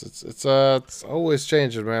stuff. It's always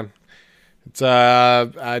changing, man. It's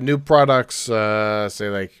new products, say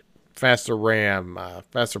like faster RAM,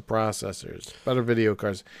 faster processors, better video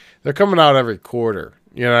cards. They're coming out every quarter.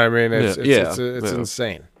 You know what I mean? It's Yeah.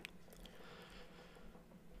 insane.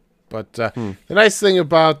 But the nice thing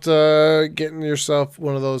about getting yourself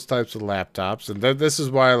one of those types of laptops, and this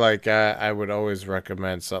is why, like, I would always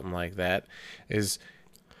recommend something like that, is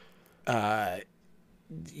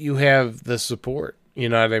you have the support. You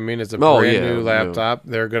know what I mean? It's a brand new laptop.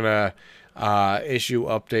 They're gonna issue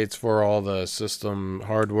updates for all the system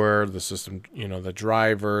hardware, the system, you know, the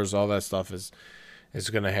drivers, all that stuff is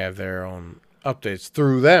gonna have their own updates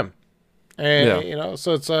through them. And you know,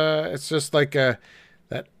 so it's just like that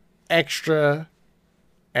extra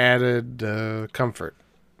added comfort.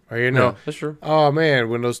 Or you know, that's true. oh man,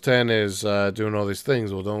 Windows 10 is doing all these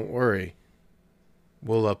things. Well, don't worry,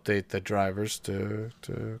 we'll update the drivers to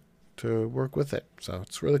work with it. So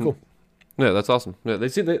it's really cool. Yeah, that's awesome. Yeah,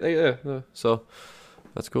 yeah. So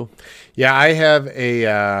that's cool. Yeah, I have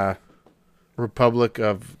a Republic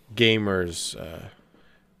of Gamers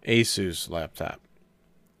Asus laptop,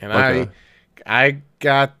 and Okay. I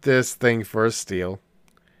got this thing for a steal.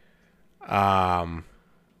 Yeah,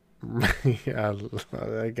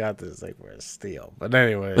 I got this thing for a steal. But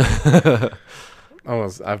anyway,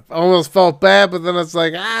 I almost felt bad, but then it's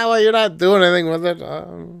like, well, you're not doing anything with it.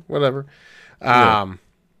 Whatever. And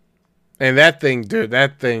that thing, dude,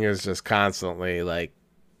 that thing is just constantly like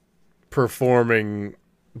performing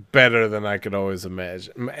better than I could always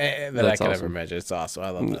imagine. Ever imagine. It's awesome.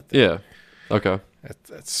 I love that thing. Yeah. Okay.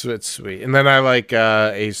 It's sweet. And then I like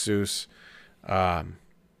Asus.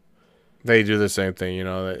 They do the same thing, you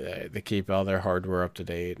know. They keep all their hardware up to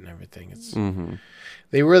date and everything.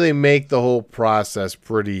 They really make the whole process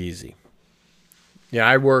pretty easy. Yeah,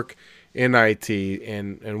 I work in IT,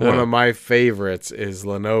 and one of my favorites is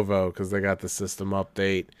Lenovo because they got the system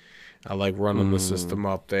update. I like running the system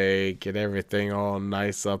update, get everything all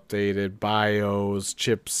nice updated, BIOS,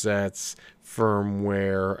 chipsets,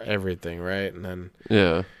 firmware, everything, right? And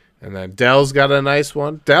then Dell's got a nice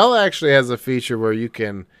one. Dell actually has a feature where you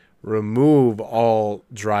can remove all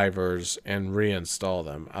drivers and reinstall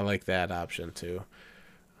them. I like that option too.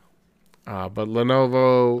 But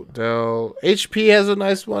Lenovo, Dell, HP has a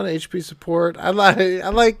nice one. HP support. I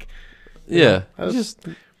like. Yeah.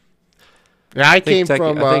 I came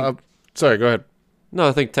from. Sorry, go ahead. No,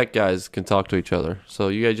 I think tech guys can talk to each other. So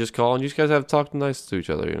you guys just call and you guys have to talk nice to each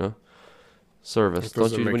other. You know, service.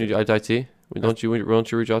 Don't you when you IT? Don't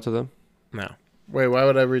you reach out to them? No. Wait, why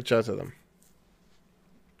would I reach out to them?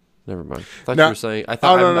 Never mind. I thought you were saying. I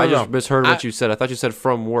thought I just misheard what you said. I thought you said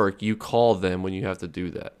from work you call them when you have to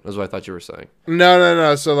do that. That's what I thought you were saying.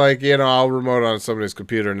 No. So like, you know, I'll remote on somebody's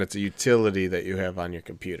computer, and it's a utility that you have on your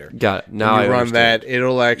computer. Got it. Now when you run that,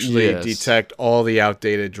 it'll actually detect all the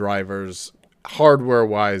outdated drivers, hardware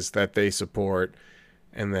wise, that they support,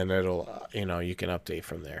 and then it'll, you know, you can update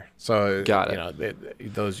from there. So got it. You know,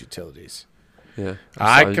 those utilities. Yeah.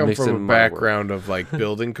 I come from a background of like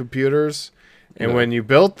building computers. And when you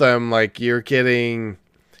built them, like you're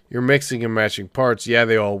mixing and matching parts. Yeah,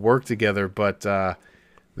 they all work together, but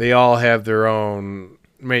they all have their own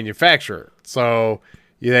manufacturer. So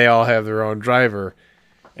they all have their own driver.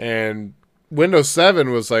 And Windows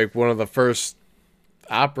 7 was like one of the first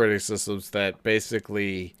operating systems that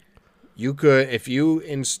basically you could, if you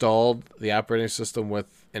installed the operating system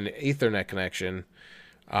with an Ethernet connection,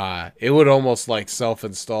 it would almost like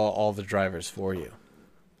self-install all the drivers for you.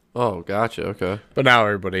 Oh, gotcha. Okay. But now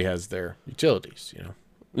everybody has their utilities, you know.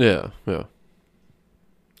 Yeah.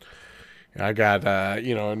 I got,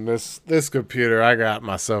 you know, in this computer, I got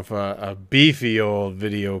myself a beefy old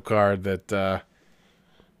video card that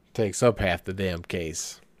takes up half the damn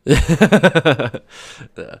case. yeah.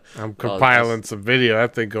 I'm Oh, compiling some video.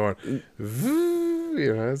 That thing going,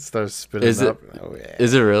 it starts spinning Is it? up. Oh yeah,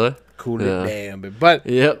 Is it really? cool Yeah. it down. But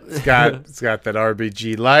Yep. it's got that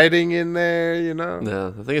RBG lighting in there. Yeah,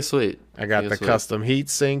 I think it's sweet. I got think the it's sweet. custom heat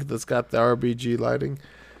sink that's got the RBG lighting.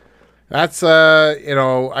 That's I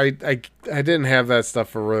didn't have that stuff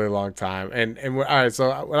for a really long time. All right,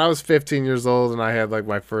 so when I was 15 years old and I had like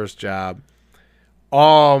my first job,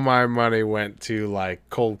 all my money went to like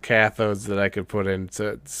cold cathodes that I could put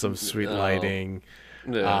into some sweet Oh, lighting.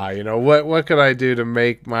 Yeah. What could I do to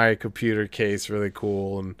make my computer case really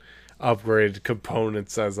cool and upgrade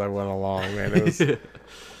components as I went along, man. It was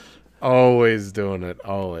always doing it,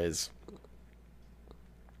 always.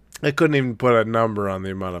 I couldn't even put a number on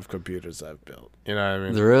the amount of computers I've built. You know what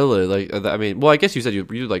I mean? Really? Like, I mean, well, I guess you said you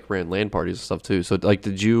like ran LAN parties and stuff too. So, like,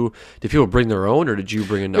 did people bring their own, or did you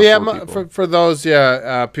bring enough? Yeah, for people? for those,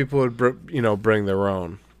 people would bring their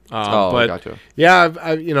own. But gotcha. yeah,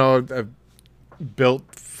 I've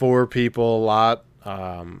built for people a lot.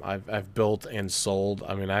 I've built and sold.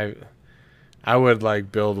 I mean, I would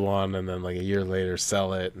like build one and then like a year later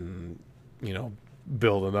sell it and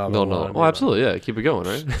build another No, one. no. Oh, absolutely. Yeah, keep it going,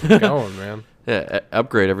 right? Keep going, man. Yeah,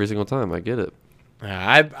 upgrade every single time. I get it.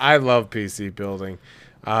 Yeah, I love PC building.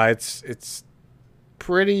 It's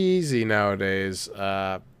pretty easy nowadays.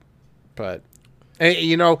 But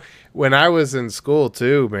hey, when I was in school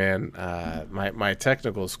too, man, my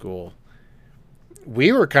technical school,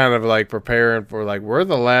 we were kind of like preparing for like we're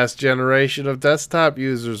the last generation of desktop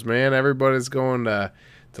users, man. Everybody's going to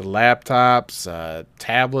laptops,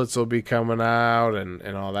 tablets will be coming out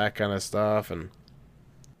and all that kind of stuff. And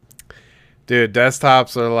dude,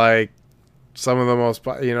 desktops are like some of the most,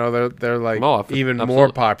 they're like even absolutely. more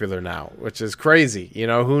popular now, which is crazy.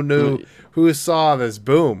 Who saw this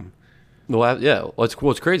boom? Well, yeah. Well,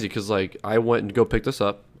 it's crazy because like I went and go pick this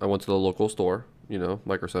up. I went to the local store,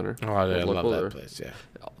 Micro Center. Oh, I love Local that there. place. Yeah,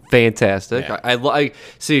 Fantastic. Yeah. I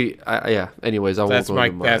see. Yeah. Anyways, I that's won't go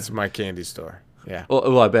into my. that's my candy store. Yeah,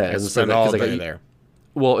 Well, I bet. I As I said spent that, all 'cause, like, day there.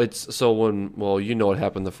 Well, it's so you know what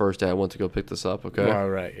happened the first day I went to go pick this up. Okay. All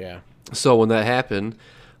right. Yeah. So when that happened,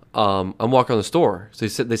 I'm walking on the store. So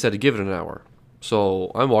they said to give it an hour.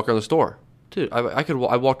 So I'm walking on the store, dude.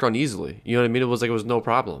 I walked around easily. You know what I mean? It was no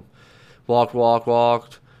problem. Walked,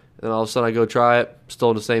 and all of a sudden I go try it.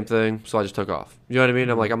 Still the same thing. So I just took off. You know what I mean?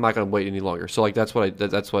 I'm like, I'm not gonna wait any longer. So like that's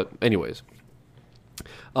what. Anyways.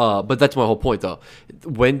 But that's my whole point though.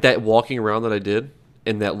 When that walking around that I did,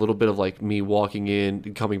 and that little bit of like me walking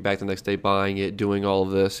in, coming back the next day, buying it, doing all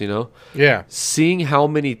of this, Yeah. seeing how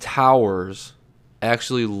many towers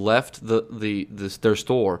actually left their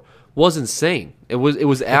store was insane. It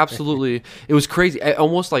was absolutely it was crazy.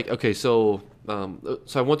 Almost like okay, so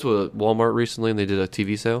I went to a Walmart recently and they did a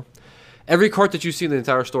TV sale. Every cart that you see in the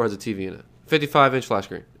entire store has a TV in it. 55-inch flat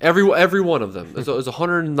screen. Every one of them. It was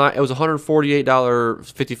 $109. It was $148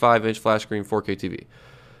 55-inch flat screen 4K TV.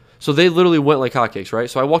 So they literally went like hotcakes, right?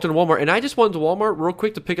 So I walked into Walmart, and I just went to Walmart real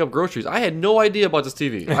quick to pick up groceries. I had no idea about this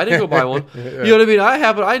TV. I didn't go buy one. You know what I mean?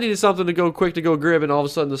 I needed something to go quick to go grab, and all of a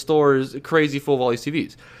sudden the store is crazy full of all these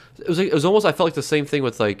TVs. It was almost I felt like the same thing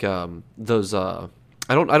with like those.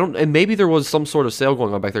 I don't, and maybe there was some sort of sale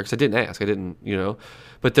going on back there because I didn't ask. I didn't,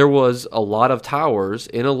 But there was a lot of towers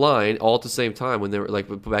in a line all at the same time when they were like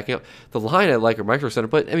backing up. The line at like a Micro Center,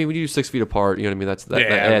 but I mean, when you do 6 feet apart, you know what I mean?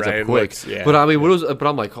 That adds up quick. But I mean, but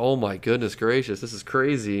I'm like, oh my goodness gracious, this is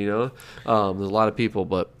crazy, There's a lot of people,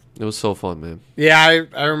 but it was so fun, man. Yeah,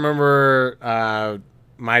 I remember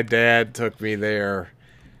my dad took me there,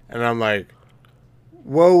 and I'm like,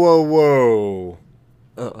 whoa.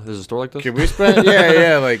 There's a store like this? Can we spend?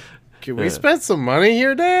 yeah. Like, can we spend some money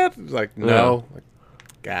here, Dad? Like, no. Yeah. Like,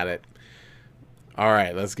 got it. All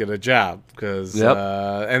right, let's get a job because, Yep.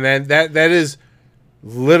 and then that is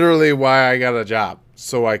literally why I got a job,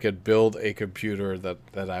 so I could build a computer that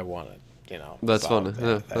I wanted. That's So fun.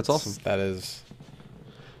 Yeah, that's awesome. That is.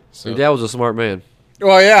 So, Your dad was a smart man.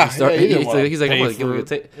 well, yeah. He's like, I'm gonna give you a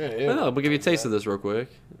taste. I'm gonna give you a taste of this real quick.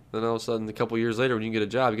 Then all of a sudden, a couple years later, when you can get a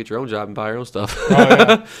job, you get your own job and buy your own stuff.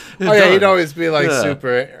 Oh yeah, he'd Done. always be like Yeah.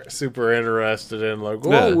 super interested in like,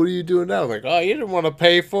 whoa, Yeah. what are you doing now? Like, oh, you didn't want to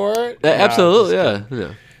pay for it? Yeah, Nah, absolutely, just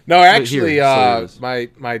yeah. No, actually, Here, so it is.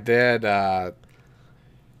 my dad,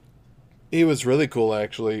 he was really cool.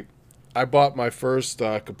 Actually, I bought my first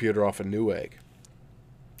computer off of Newegg,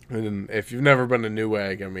 and if you've never been to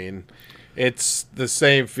Newegg, I mean, it's the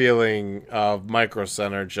same feeling of Micro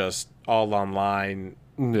Center, just all online.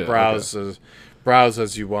 Yeah, Browse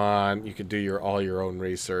as you want. You can do all your own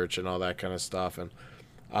research and all that kind of stuff. And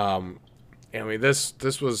I mean, this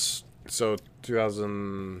was so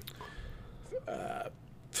 2003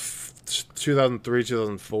 2003,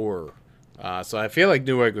 2004. So I feel like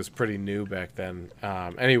Newegg was pretty new back then.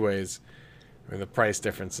 Anyways, I mean, the price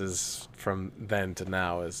differences from then to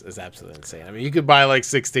now is absolutely insane. I mean, you could buy like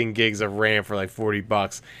 16 gigs of RAM for like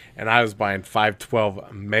 $40, and I was buying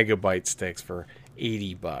 512 megabyte sticks for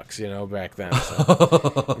 $80, back then.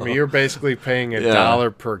 So, I mean, you're basically paying a dollar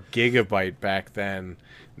per gigabyte back then.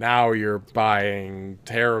 Now you're buying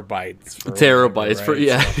terabytes for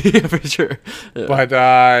yeah, So, yeah, for sure. Yeah. But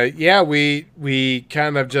we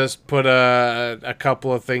kind of just put a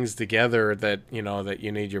couple of things together that that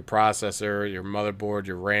you need: your processor, your motherboard,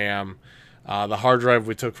 your RAM, the hard drive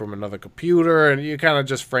we took from another computer, and you kind of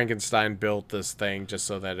just Frankenstein built this thing just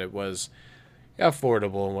so that it was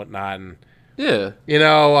affordable and whatnot. And yeah,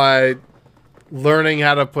 learning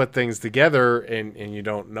how to put things together, and you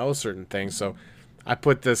don't know certain things, so I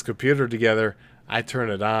put this computer together, I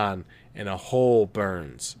turn it on, and a hole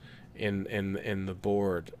burns in the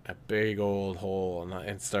board, a big old hole, and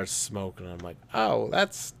it starts smoking. I'm like, oh,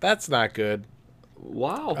 that's not good.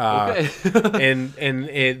 Wow. Okay. and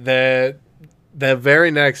the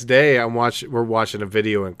very next day, we're watching a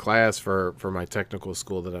video in class for my technical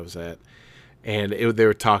school that I was at, and they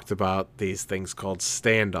were talked about these things called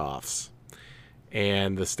standoffs.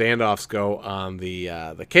 And the standoffs go on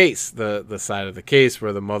the case, the side of the case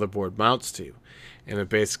where the motherboard mounts to, and it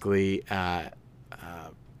basically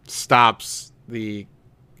stops the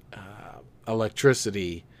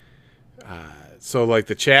electricity. So like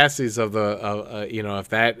the chassis of the if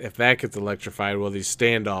that gets electrified, well, these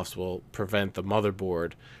standoffs will prevent the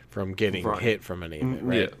motherboard from getting hit from any of it,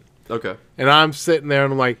 right? Yeah. Okay. And I'm sitting there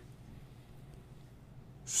and I'm like,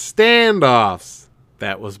 standoffs.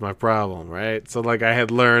 That was my problem, right? So like I had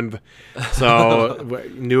learned. So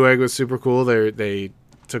Newegg was super cool. They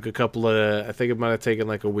took a couple of, I think it might have taken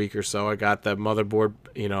like a week or so. I got that motherboard.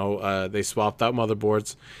 They swapped out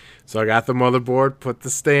motherboards. So I got the motherboard, put the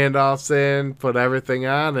standoffs in, put everything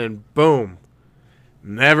on, and boom,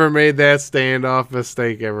 never made that standoff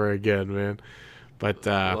mistake ever again, man. But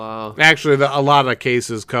wow. Actually, a lot of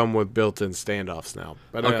cases come with built-in standoffs now.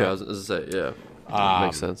 But okay, I was going to say, yeah, that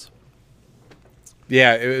makes sense.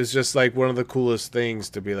 Yeah, it was just like one of the coolest things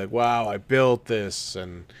to be like, wow, I built this.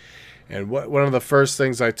 And one of the first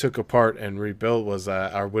things I took apart and rebuilt was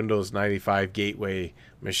our Windows 95 gateway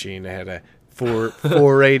machine. It had a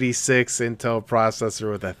 486 Intel processor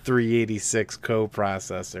with a 386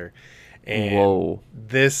 coprocessor. And whoa,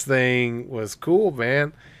 this thing was cool,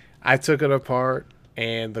 man. I took it apart,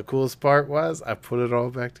 and the coolest part was I put it all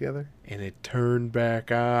back together, and it turned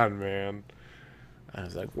back on, man. I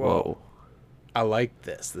was like, whoa. I like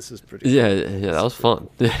this. This is pretty cool. Yeah, that was fun.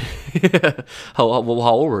 Yeah. How old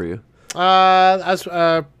were you? I was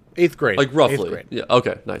 8th grade. Like roughly. 8th grade. Yeah.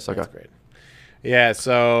 Okay. Nice. Okay. 8th grade. Yeah.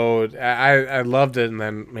 So I loved it, and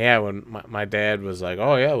then when my dad was like,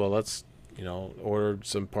 "Oh yeah, well let's order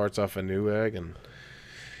some parts off of Newegg," and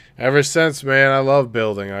ever since, man, I love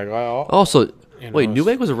building. Like also, wait,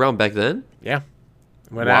 Newegg was around back then? Yeah.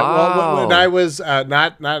 When wow. when I was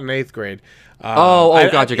not in 8th grade.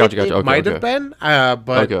 Gotcha. It Okay, might have been,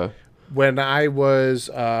 but okay. when I was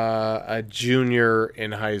a junior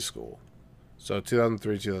in high school, so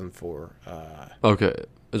 2003, 2004. Okay,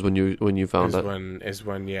 is when you found that. Is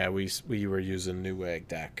when we were using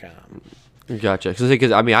Newegg.com. Gotcha.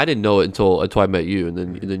 Because I mean I didn't know it until I met you, and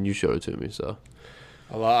then you showed it to me. So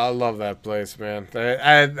I love that place, man.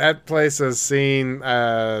 That place has seen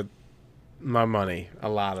my money, a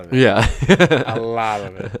lot of it. Yeah. A lot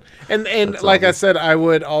of it. And like awesome. I said, I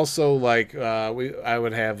would also I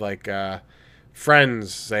would have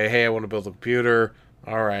friends say, "Hey, I want to build a computer.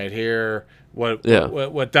 All right, here. What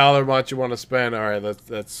dollar amount you want to spend? All right,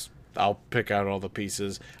 let's I'll pick out all the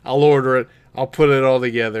pieces. I'll order it. I'll put it all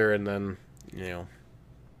together, and then there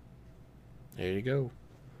you go.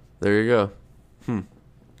 There you go.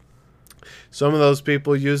 Some of those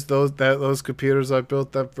people used those computers. I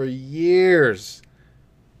built them for years.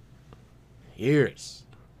 Years.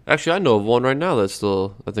 Actually, I know of one right now that's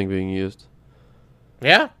still, I think, being used.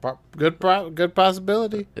 Yeah, good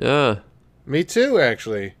possibility. Yeah. Me too,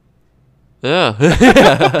 actually. Yeah.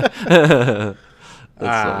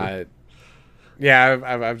 Yeah,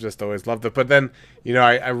 I've just always loved it. But then,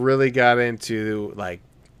 I really got into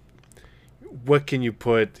what can you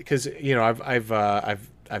put? Because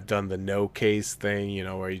I've done the no case thing,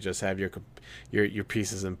 where you just have your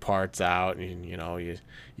pieces and parts out, and you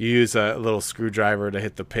use a little screwdriver to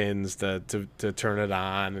hit the pins to turn it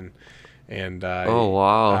on, and oh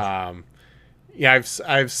wow,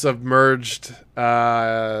 I've submerged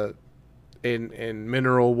in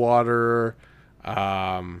mineral water, but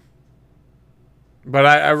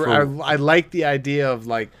I like the idea of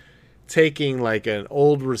taking like an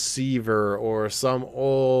old receiver or some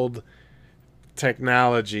old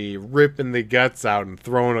technology, ripping the guts out and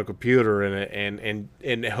throwing a computer in it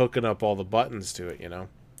and hooking up all the buttons to it, you know?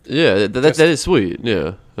 Yeah, that is sweet.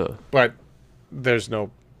 Yeah. But there's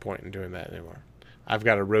no point in doing that anymore. I've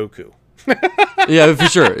got a Roku. Yeah, for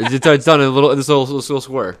sure. It's done in this little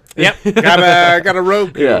square. Yep, got a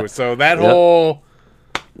Roku. Yeah. So that Yep. whole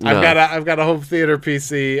No. I've got a home theater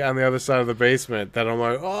PC on the other side of the basement that I'm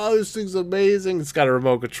like, oh, this thing's amazing. It's got a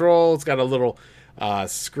remote control. It's got a little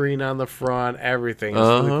screen on the front. Everything is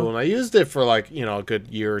really cool. And I used it for like a good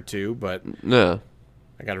year or two, but Yeah.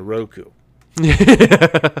 I got a Roku.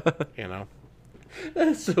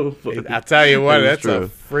 That's so funny. I tell you what, That is that's a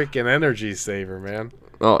freaking energy saver, man.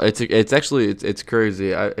 Oh, it's actually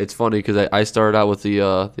crazy. It's funny because I started out with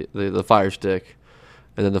the Fire Stick,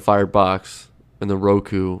 and then the Fire Box, and the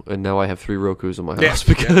Roku, and now I have 3 Rokus in my house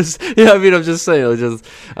because I mean I'm just saying, Got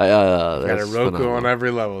a that's Roku phenomenal. on every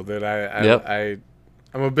level, dude. Yep.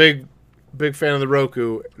 I'm a big fan of the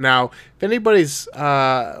Roku. Now, if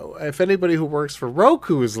anybody who works for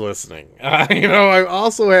Roku is listening, I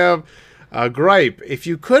also have a gripe. If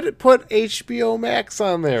you could put HBO Max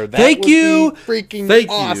on there, that would be freaking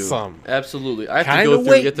awesome. You. Absolutely. I have Kinda you have to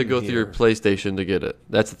go waiting through your here. PlayStation to get it.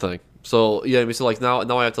 That's the thing. So yeah, I mean, so like now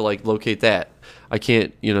I have to like locate that. I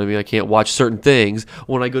can't, I can't watch certain things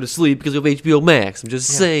when I go to sleep because of HBO Max. I'm just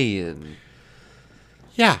saying.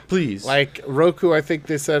 Yeah. Please. Like Roku, I think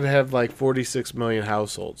they said have like 46 million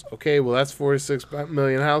households. Okay, well that's 46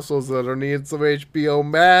 million households that are needing some HBO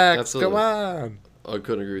Max. Absolutely. Come on. I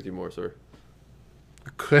couldn't agree with you more, sir.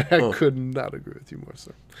 I could not agree with you more,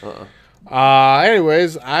 sir. Uh-uh.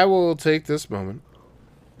 Anyways, I will take this moment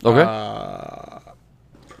Okay.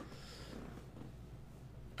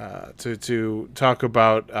 to talk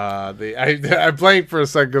about I blanked for a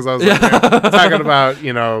second because I was like, talking about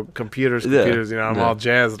computers. I'm all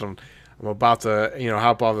jazzed. I'm about to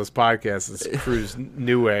hop off this podcast and cruise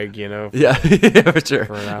Newegg Yeah, yeah, for sure.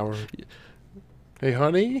 for an hour. Hey,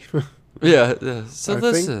 honey, Yeah. So I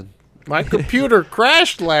think- listen. my computer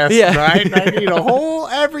crashed last Yeah. night. And I need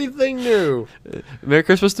everything new. Merry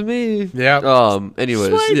Christmas to me. Yeah. Anyways.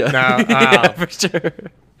 Sweet. Yeah. No, Yeah, for sure.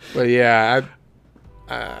 But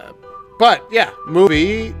yeah,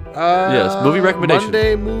 movie. Yes, movie recommendation.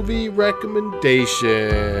 Monday movie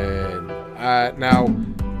recommendation. Now,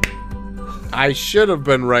 I should have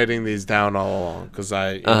been writing these down all along because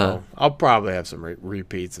I'll probably have some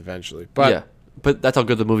repeats eventually. But Yeah. But that's how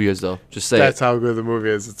good the movie is, though. Just say that's it. how good the movie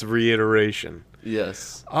is. It's reiteration.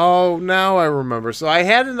 Yes. Oh, now I remember. So I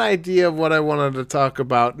had an idea of what I wanted to talk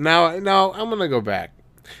about. Now I'm gonna go back.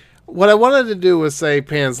 What I wanted to do was say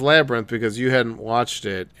Pan's Labyrinth because you hadn't watched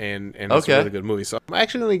it, and it's Okay. a really good movie. So I'm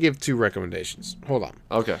actually going to give 2 recommendations. Hold on.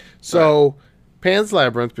 Okay. So Pan's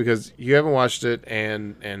Labyrinth because you haven't watched it,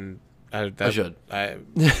 and I should.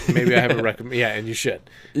 Maybe I haven't recommended. Yeah, and you should.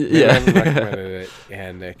 Maybe Yeah. I haven't recommended it,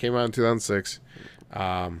 and it came out in 2006.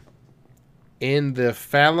 In the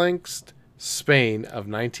phalanxed Spain of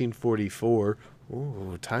 1944,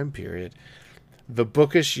 ooh, time period. The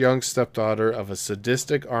bookish young stepdaughter of a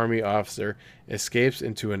sadistic army officer escapes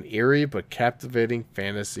into an eerie but captivating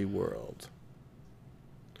fantasy world.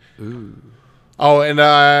 Ooh. Oh, and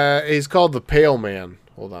he's called the Pale Man.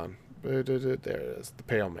 Hold on. There it is. The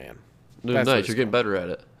Pale Man. Dude, That's what nice. it's You're getting better at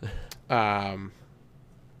it.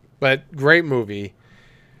 But great movie.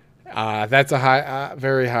 That's a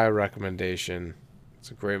very high recommendation.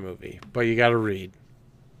 It's a great movie. But you got to read.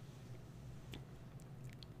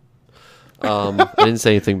 I didn't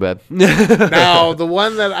say anything bad. Now, the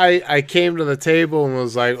one that I came to the table and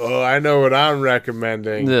was like, oh, I know what I'm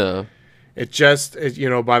recommending. Yeah.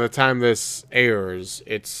 By the time this airs,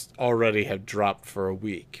 it's already had dropped for a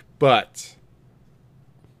week. But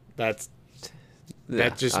that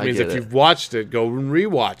just I means get if it. you've watched it, go and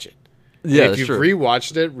rewatch it. Yeah, And if that's you've true.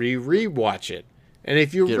 rewatched it, rewatch it. And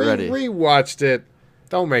if you Get ready. rewatched it,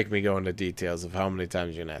 don't make me go into details of how many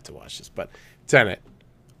times you're gonna have to watch this. But Tenet,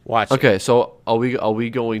 watch it. Okay, so are we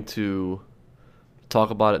going to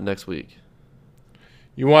talk about it next week?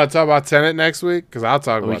 You want to talk about Tenet next week? Because I'll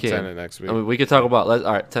talk We about can. Tenet next week. I mean, we can talk about.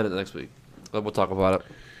 All right, Tenet next week. We'll talk about it.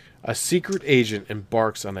 A secret agent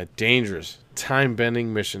embarks on a dangerous,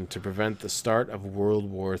 time-bending mission to prevent the start of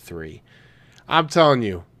World War III. I'm telling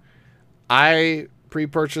you, I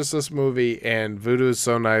pre-purchased this movie, and Vudu is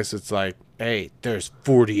so nice. It's like, hey, there's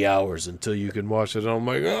 40 hours until you can watch it. And I'm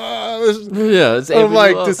like, Yeah, it's I'm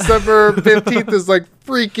like, April. December 15th is like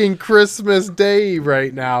freaking Christmas Day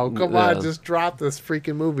right now. Come Yeah. on, just drop this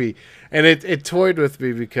freaking movie. And it toyed with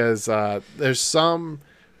me because there's some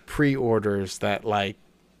pre-orders that like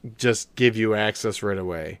just give you access right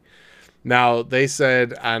away. Now, they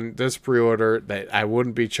said on this pre-order that I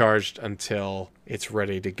wouldn't be charged until it's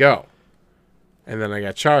ready to go. And then I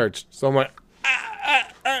got charged. So I'm like,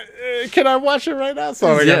 can I watch it right now?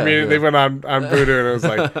 So like, I immediately went on Vudu, and it was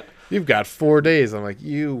like, you've got 4 days. I'm like,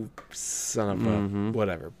 you son of a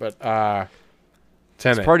whatever. But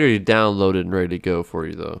It's probably already downloaded and ready to go for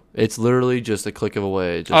you, though. It's literally just a click of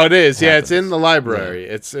away. It is. Happens. Yeah, it's in the library.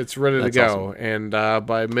 Yeah. It's ready to go. Awesome. And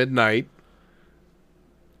by midnight,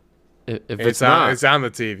 if it's not, it's on the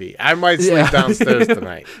TV. I might sleep downstairs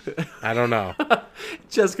tonight. I don't know.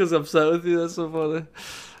 Jessica's upset with you. That's so funny.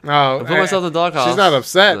 No, I put myself in the doghouse. She's not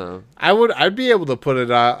upset. No. I'd be able to put it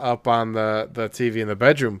up on the TV in the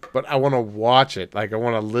bedroom, but I want to watch it. Like I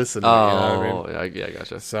want to listen. To it, you know what I mean? Yeah, I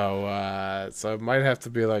gotcha. So it might have to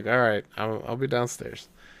be like, all right, I'll be downstairs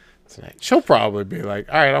tonight. She'll probably be like,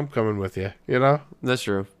 all right, I'm coming with you. You know? That's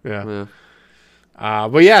true. Yeah.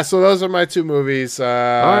 But yeah, so those are my 2 movies.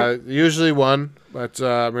 Right. Usually one, but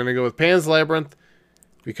I'm gonna go with Pan's Labyrinth.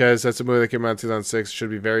 Because that's a movie that came out in 2006.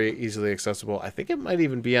 Should be very easily accessible. I think it might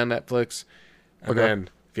even be on Netflix. And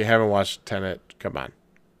then, if you haven't watched Tenet, come on.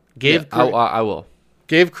 I will.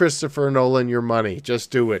 Give Christopher Nolan your money.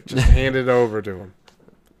 Just do it. Just hand it over to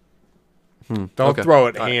him. Don't throw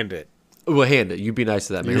it. Hand it. Well, hand it. You be nice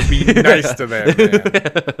to that man. You be nice to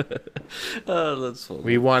that man. That's funny.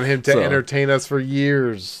 We want him to entertain us for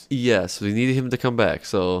years. Yes, we need him to come back.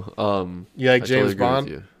 So, you like James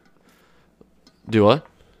Bond? Do what?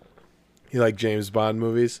 You like James Bond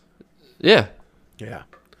movies? Yeah. Yeah.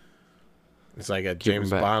 It's like a James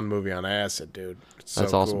Bond movie on acid, dude.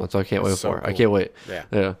 That's awesome. That's what I can't wait for. Cool. I can't wait.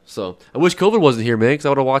 Yeah. So I wish COVID wasn't here, man, because I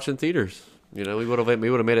would have watched it in theaters. You know, we would have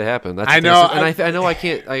made it happen. That's I know. And I know I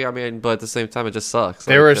can't. I mean, but at the same time, it just sucks.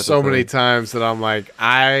 There were so many times that I'm like,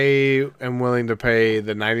 I am willing to pay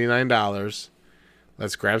the $99.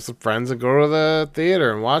 Let's grab some friends and go to the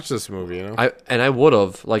theater and watch this movie. You know, I would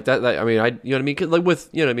have like that. I mean, you know what I mean? Like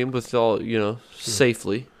with with all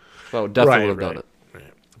safely, I would definitely would have done it.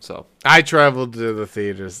 Right. So I traveled to the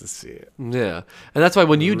theaters to see it. Yeah, and that's why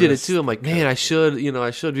when you did it too, I'm like, man, I should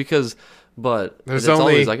because, but there's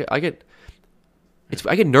always I get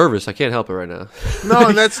nervous. I can't help it right now. No,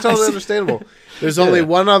 and that's totally understandable. There's only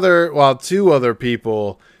two other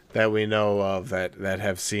people that we know of that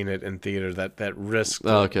have seen it in theater that risked.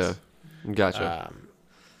 Oh, okay, gotcha.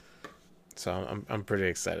 So I'm pretty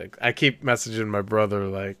excited. I keep messaging my brother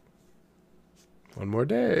like, one more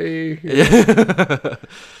day,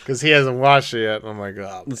 because he hasn't watched it yet. And I'm like,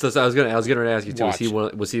 oh. So I was gonna ask you too.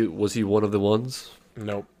 Was he one of the ones?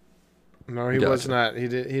 Nope. No, he was not. He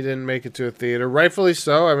didn't make it to a theater. Rightfully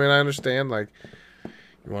so. I mean, I understand. Like,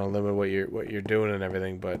 you want to limit what you're doing and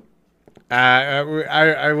everything, but.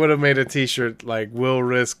 I would have made a T-shirt like "Will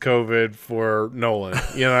risk COVID for Nolan."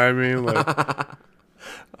 You know what I mean? Like,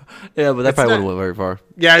 yeah, but that probably wouldn't went very far.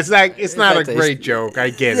 Yeah, it's not a great joke.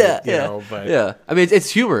 I get it, you know, but I mean, it's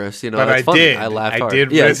humorous, you know. But it's funny. I laughed hard. I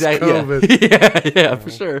did risk COVID. Yeah, for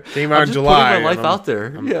sure. Came out in July. Putting my life out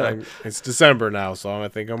there. It's December now, so I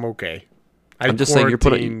think I'm okay. I'm just saying you're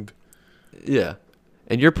putting. Yeah,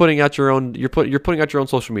 and you're putting out your own. You're putting out your own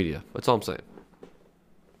social media. That's all I'm saying.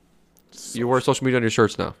 You wear social media on your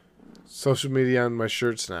shirts now. Social media on my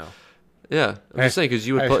shirts now. Yeah, I'm just saying because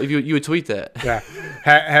you would you would tweet that. Yeah,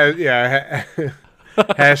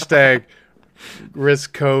 hashtag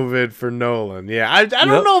risk COVID for Nolan. Yeah, I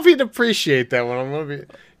don't know if he'd appreciate that one. I'm gonna be.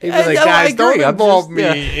 He'd be like, guys, don't involve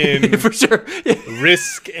me in for sure.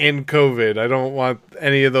 Risk and COVID. I don't want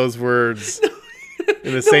any of those words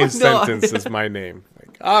in the same sentence as my name.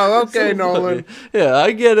 Oh, okay, so Nolan. Funny. Yeah,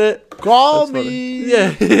 I get it. Call me.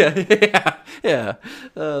 Yeah.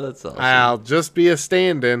 That's awesome. I'll just be a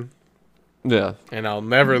stand-in. Yeah. And I'll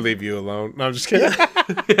never leave you alone. No, I'm just kidding.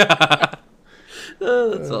 Yeah.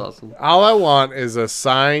 That's awesome. All I want is a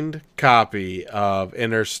signed copy of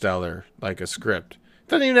Interstellar, like a script.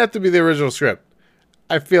 Doesn't even have to be the original script.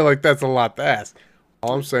 I feel like that's a lot to ask.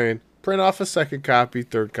 All I'm saying, print off a second copy,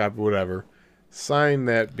 third copy, whatever. Sign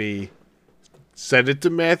that B. Send it to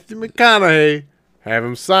Matthew McConaughey, have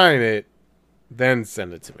him sign it, then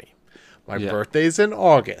send it to me. My birthday's in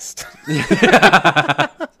August. That's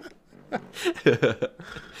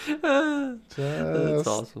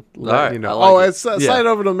awesome. Let you know. Slide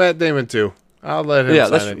over to Matt Damon too. I'll let him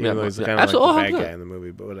sign it, even though he's kind of like the bad guy in the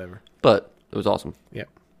movie, but whatever. But it was awesome. Yeah.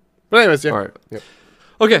 But anyways, yeah. All right. Yep.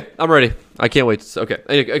 Okay, I'm ready. I can't wait. Okay.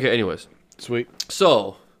 Anyways. Sweet.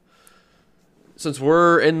 So, since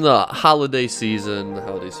we're in the holiday season, the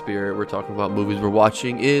holiday spirit, we're talking about movies we're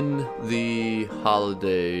watching in the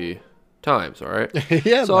holiday times. All right.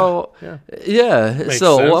 Yeah. So yeah. yeah. Makes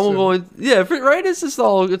So sense, I'm yeah. going. Yeah. Right. It's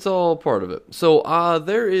all part of it. So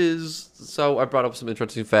there is. So I brought up some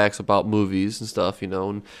interesting facts about movies and stuff.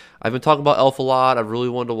 And I've been talking about Elf a lot. I really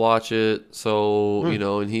wanted to watch it. So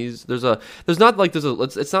and there's not like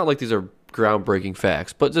it's not like these are groundbreaking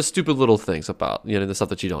facts, but just stupid little things about the stuff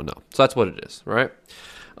that you don't know. So that's what it is, right?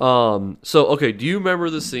 So okay, do you remember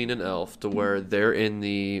the scene in Elf to where they're in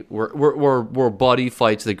where Buddy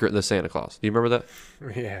fights the Santa Claus? Do you remember that?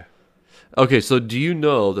 Yeah. Okay, so do you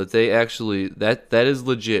know that they actually that is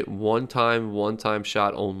legit one time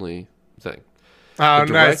shot only thing? Oh,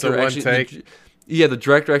 The nice. So director one actually, take. the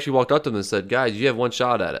director actually walked up to them and said, "Guys, you have one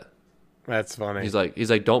shot at it." That's funny. He's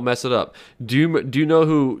like, "Don't mess it up." Do you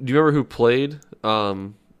remember who played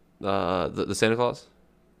the Santa Claus?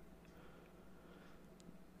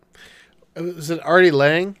 Was it Artie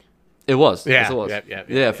Lang? It was. Yeah, Yes, it was. yep,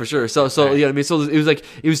 Yeah, for sure. So Right. yeah, I mean, so it was like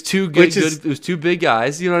it was two it was two big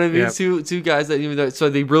guys. You know what I mean? Yep. Two guys so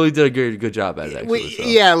they really did a good job at it. Actually, so.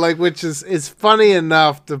 Yeah, like which is it's funny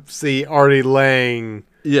enough to see Artie Lang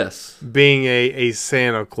Yes. being a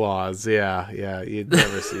Santa Claus. Yeah, you'd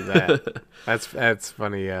never see that. That's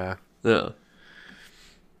funny. Yeah. Yeah.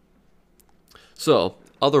 So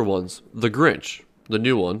other ones, The Grinch, the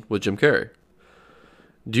new one with Jim Carrey.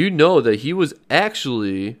 Do you know that he was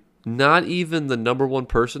actually not even the number one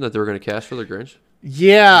person that they were going to cast for The Grinch?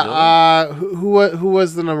 Yeah. Who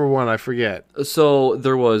was the number one? I forget. So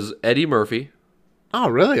there was Eddie Murphy. Oh,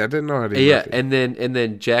 really? I didn't know Eddie Yeah, Murphy. and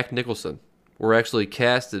then Jack Nicholson were actually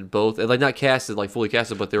casted both, like not casted like fully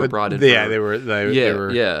casted, but they were brought in. Yeah, for, they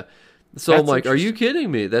were. Yeah. So I'm That's like, are you interesting.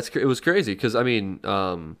 kidding me? It was crazy because I mean,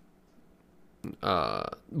 but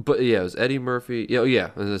yeah, it was Eddie Murphy. Yeah,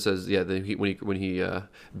 yeah, and it says when he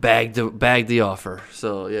bagged the offer.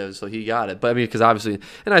 So yeah, so he got it. But I mean, because obviously,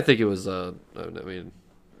 and I think it was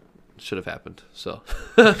should have happened. So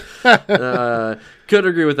couldn't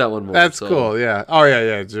agree with that one more. That's so. cool. Yeah. Oh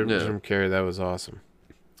yeah. Jim Yeah. Carrey. That was awesome.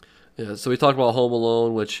 Yeah, so we talked about Home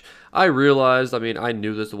Alone, which I realized. I mean, I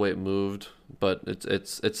knew this the way it moved, but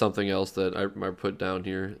it's something else that I put down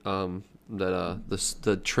here.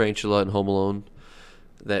 The tarantula in Home Alone,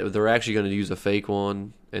 that they're actually going to use a fake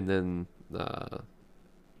one, and then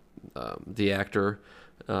the actor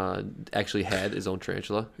actually had his own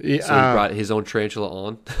tarantula, Yeah, so he brought his own tarantula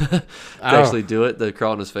on to actually do it, to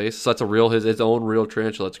crawl on his face. So that's his own real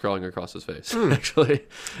tarantula that's crawling across his face. Actually,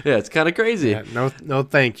 yeah, it's kind of crazy. yeah. No,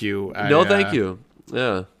 thank you. No, thank you.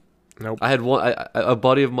 Yeah. Nope. I had a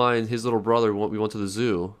buddy of mine, his little brother. We went to the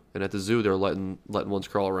zoo, and at the zoo they were letting ones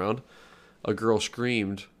crawl around. A girl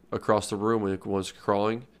screamed across the room when it was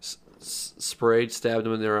crawling, sprayed, stabbed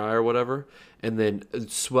him in their eye or whatever, and then it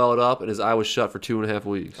swelled up, and his eye was shut for 2.5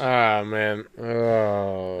 weeks. Ah, man.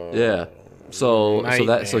 Oh. Yeah. So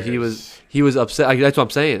he was upset. That's what I'm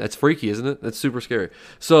saying. That's freaky, isn't it? That's super scary.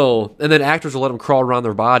 So, and then actors will let them crawl around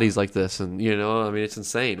their bodies like this, and I mean, it's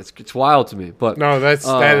insane. It's wild to me. But No,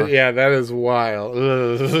 that is wild.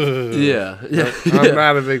 yeah, yeah. I'm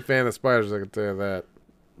not a big fan of spiders. I can tell you that.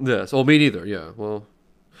 Yeah. So me neither. Yeah. Well,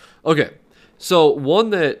 okay. So one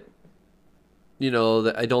that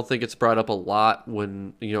that I don't think it's brought up a lot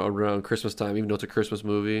when around Christmas time, even though it's a Christmas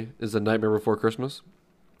movie, is The Nightmare Before Christmas.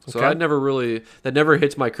 So Okay. that never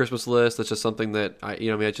hits my Christmas list. That's just something that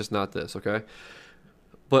it's just not this, okay?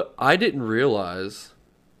 But I didn't realize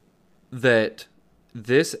that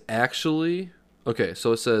this actually, okay,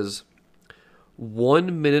 so it says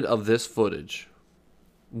 1 minute of this footage,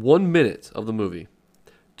 1 minute of the movie,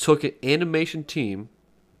 took an animation team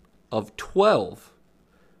of 12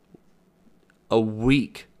 a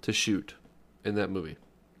week to shoot in that movie.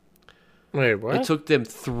 Wait, what? It took them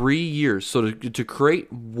 3 years. So to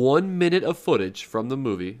create 1 minute of footage from the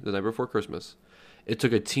movie, The Night Before Christmas, it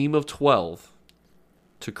took a team of 12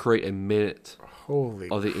 to create a minute Holy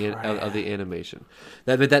of the crap. of the animation.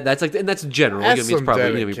 That's like, and that's general. That's I mean, some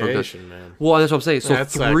dedication, man. well, that's what I'm saying. So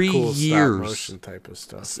That's 3 that cool years. stop motion type of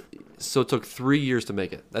stuff. So it took 3 years to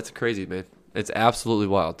make it. That's crazy, man. It's absolutely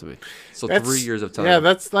wild to me. So That's 3 years of time. Yeah,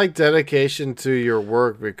 that's like dedication to your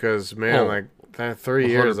work because man, Oh, like that 3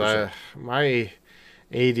 years, 100%. my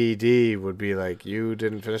ADD would be like, you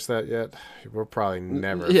didn't finish that yet. We're probably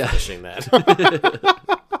never Yeah. finishing that.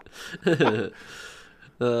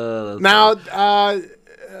 That's Now,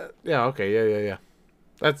 yeah, okay, yeah.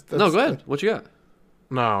 That's no, go ahead. What you got?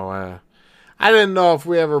 No, I didn't know if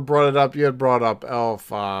we ever brought it up. You had brought up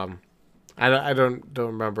Elf. I don't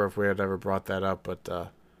remember if we had ever brought that up,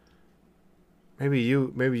 but maybe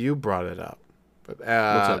you brought it up. But What's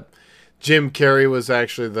up? Jim Carrey was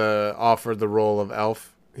actually offered the role of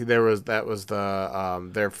Elf. That was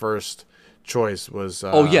their first choice was.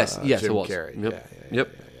 Oh yes, Jim it was. Carrey. Yep.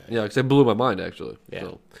 Yeah, Yeah, because it blew my mind actually. Yeah.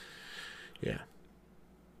 So. yeah.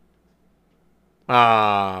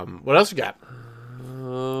 What else you got?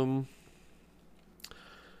 One.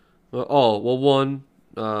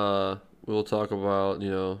 We'll talk about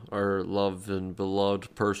our loved and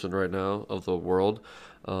beloved person right now of the world,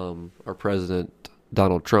 our president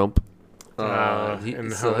Donald Trump.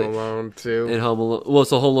 In Home Alone 2. In Home Alone, well,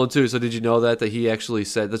 so Home Alone 2. So did you know that he actually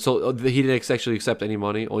said that? So he didn't actually accept any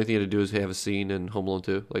money. Only thing he had to do is have a scene in Home Alone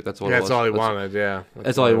 2. Like that's what. Yeah, it that's was. all he wanted. Yeah,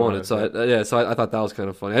 that's all he wanted. So I thought that was kind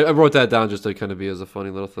of funny. I wrote that down just to kind of be as a funny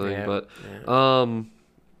little thing. Yeah, but yeah.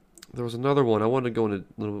 there was another one. I wanted to go into a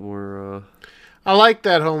little bit more. I like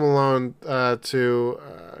that Home Alone 2,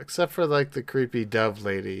 except for like the creepy dove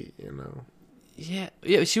lady. Yeah.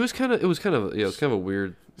 She was kind of. It was kind of. Yeah, it was kind of a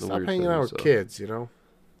weird. Stop hanging out with kids.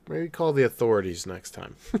 Maybe call the authorities next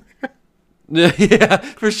time. Yeah,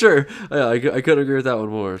 for sure. Yeah, I couldn't agree with that one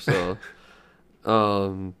more. So,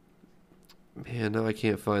 man, now I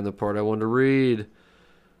can't find the part I wanted to read.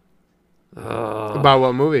 About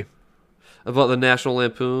what movie? About the National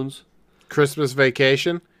Lampoons. Christmas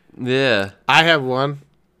Vacation. Yeah, I have one.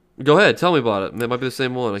 Go ahead, tell me about it. It might be the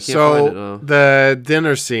same one. I can't find it now. The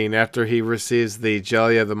dinner scene after he receives the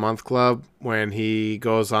Jelly of the Month Club, when he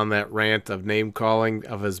goes on that rant of name calling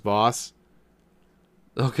of his boss.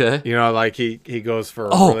 Okay. Like he goes for a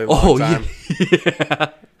really long time.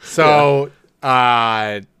 Yeah. So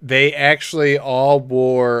they actually all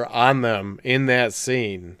wore on them in that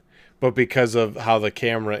scene, but because of how the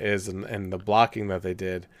camera is and the blocking that they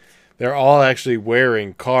did, they're all actually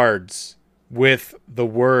wearing cards with the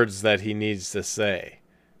words that he needs to say,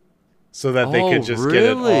 so that they could just get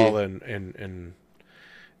it all in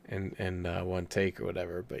one take or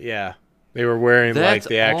whatever. But yeah, they were wearing like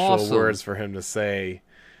the actual words for him to say,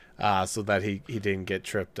 so that he didn't get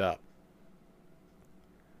tripped up.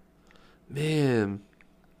 Man,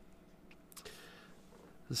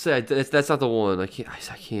 say that's not the one. I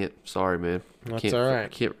can't. Sorry, man. That's all right. I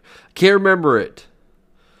can't remember it.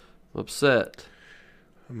 I'm upset.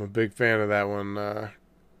 I'm a big fan of that one,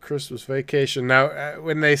 Christmas Vacation. Now,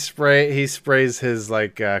 when he sprays his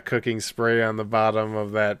cooking spray on the bottom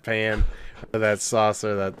of that pan or that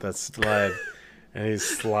saucer, that sled, and he's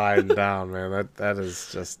sliding down. Man, that is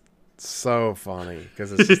just so funny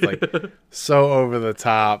because it's just like so over the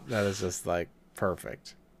top. That is just like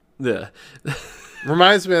perfect. Yeah.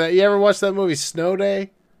 Reminds me of that. You ever watch that movie Snow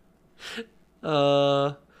Day? It's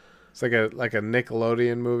like a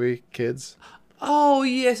Nickelodeon movie, kids. Oh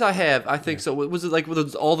yes, I have. I think so. Was it like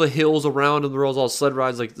with all the hills around and there was all sled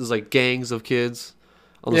rides? Like there's like gangs of kids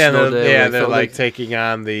on the snow day. Yeah, they're like taking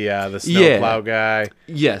on the snowplow guy.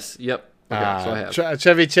 Yes. Yep. Okay, so I have.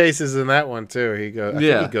 Chevy Chase is in that one too. I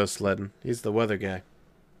think he goes sledding. He's the weather guy.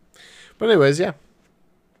 But anyways, yeah.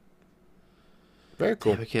 Very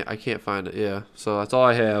cool. Damn, I can't find it. Yeah. So that's all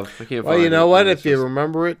I have. I can't. Well, find you know what? If you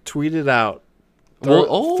remember it, tweet it out.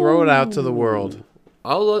 Throw it out to the world.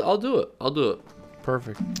 I'll do it.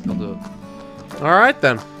 Perfect. I'll do it. All right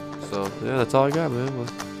then. So yeah, that's all I got, man.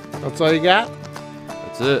 That's all you got?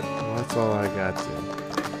 That's it. Well, that's all I got too.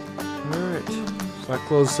 All right. So that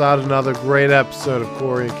closes out another great episode of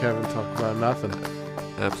Corey and Kevin Talk About Nothing.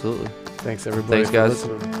 Absolutely. Thanks everybody. Thanks guys.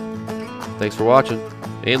 For listening. Thanks for watching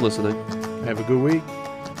and listening. Have a good week.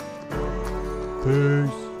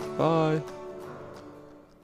 Peace. Bye.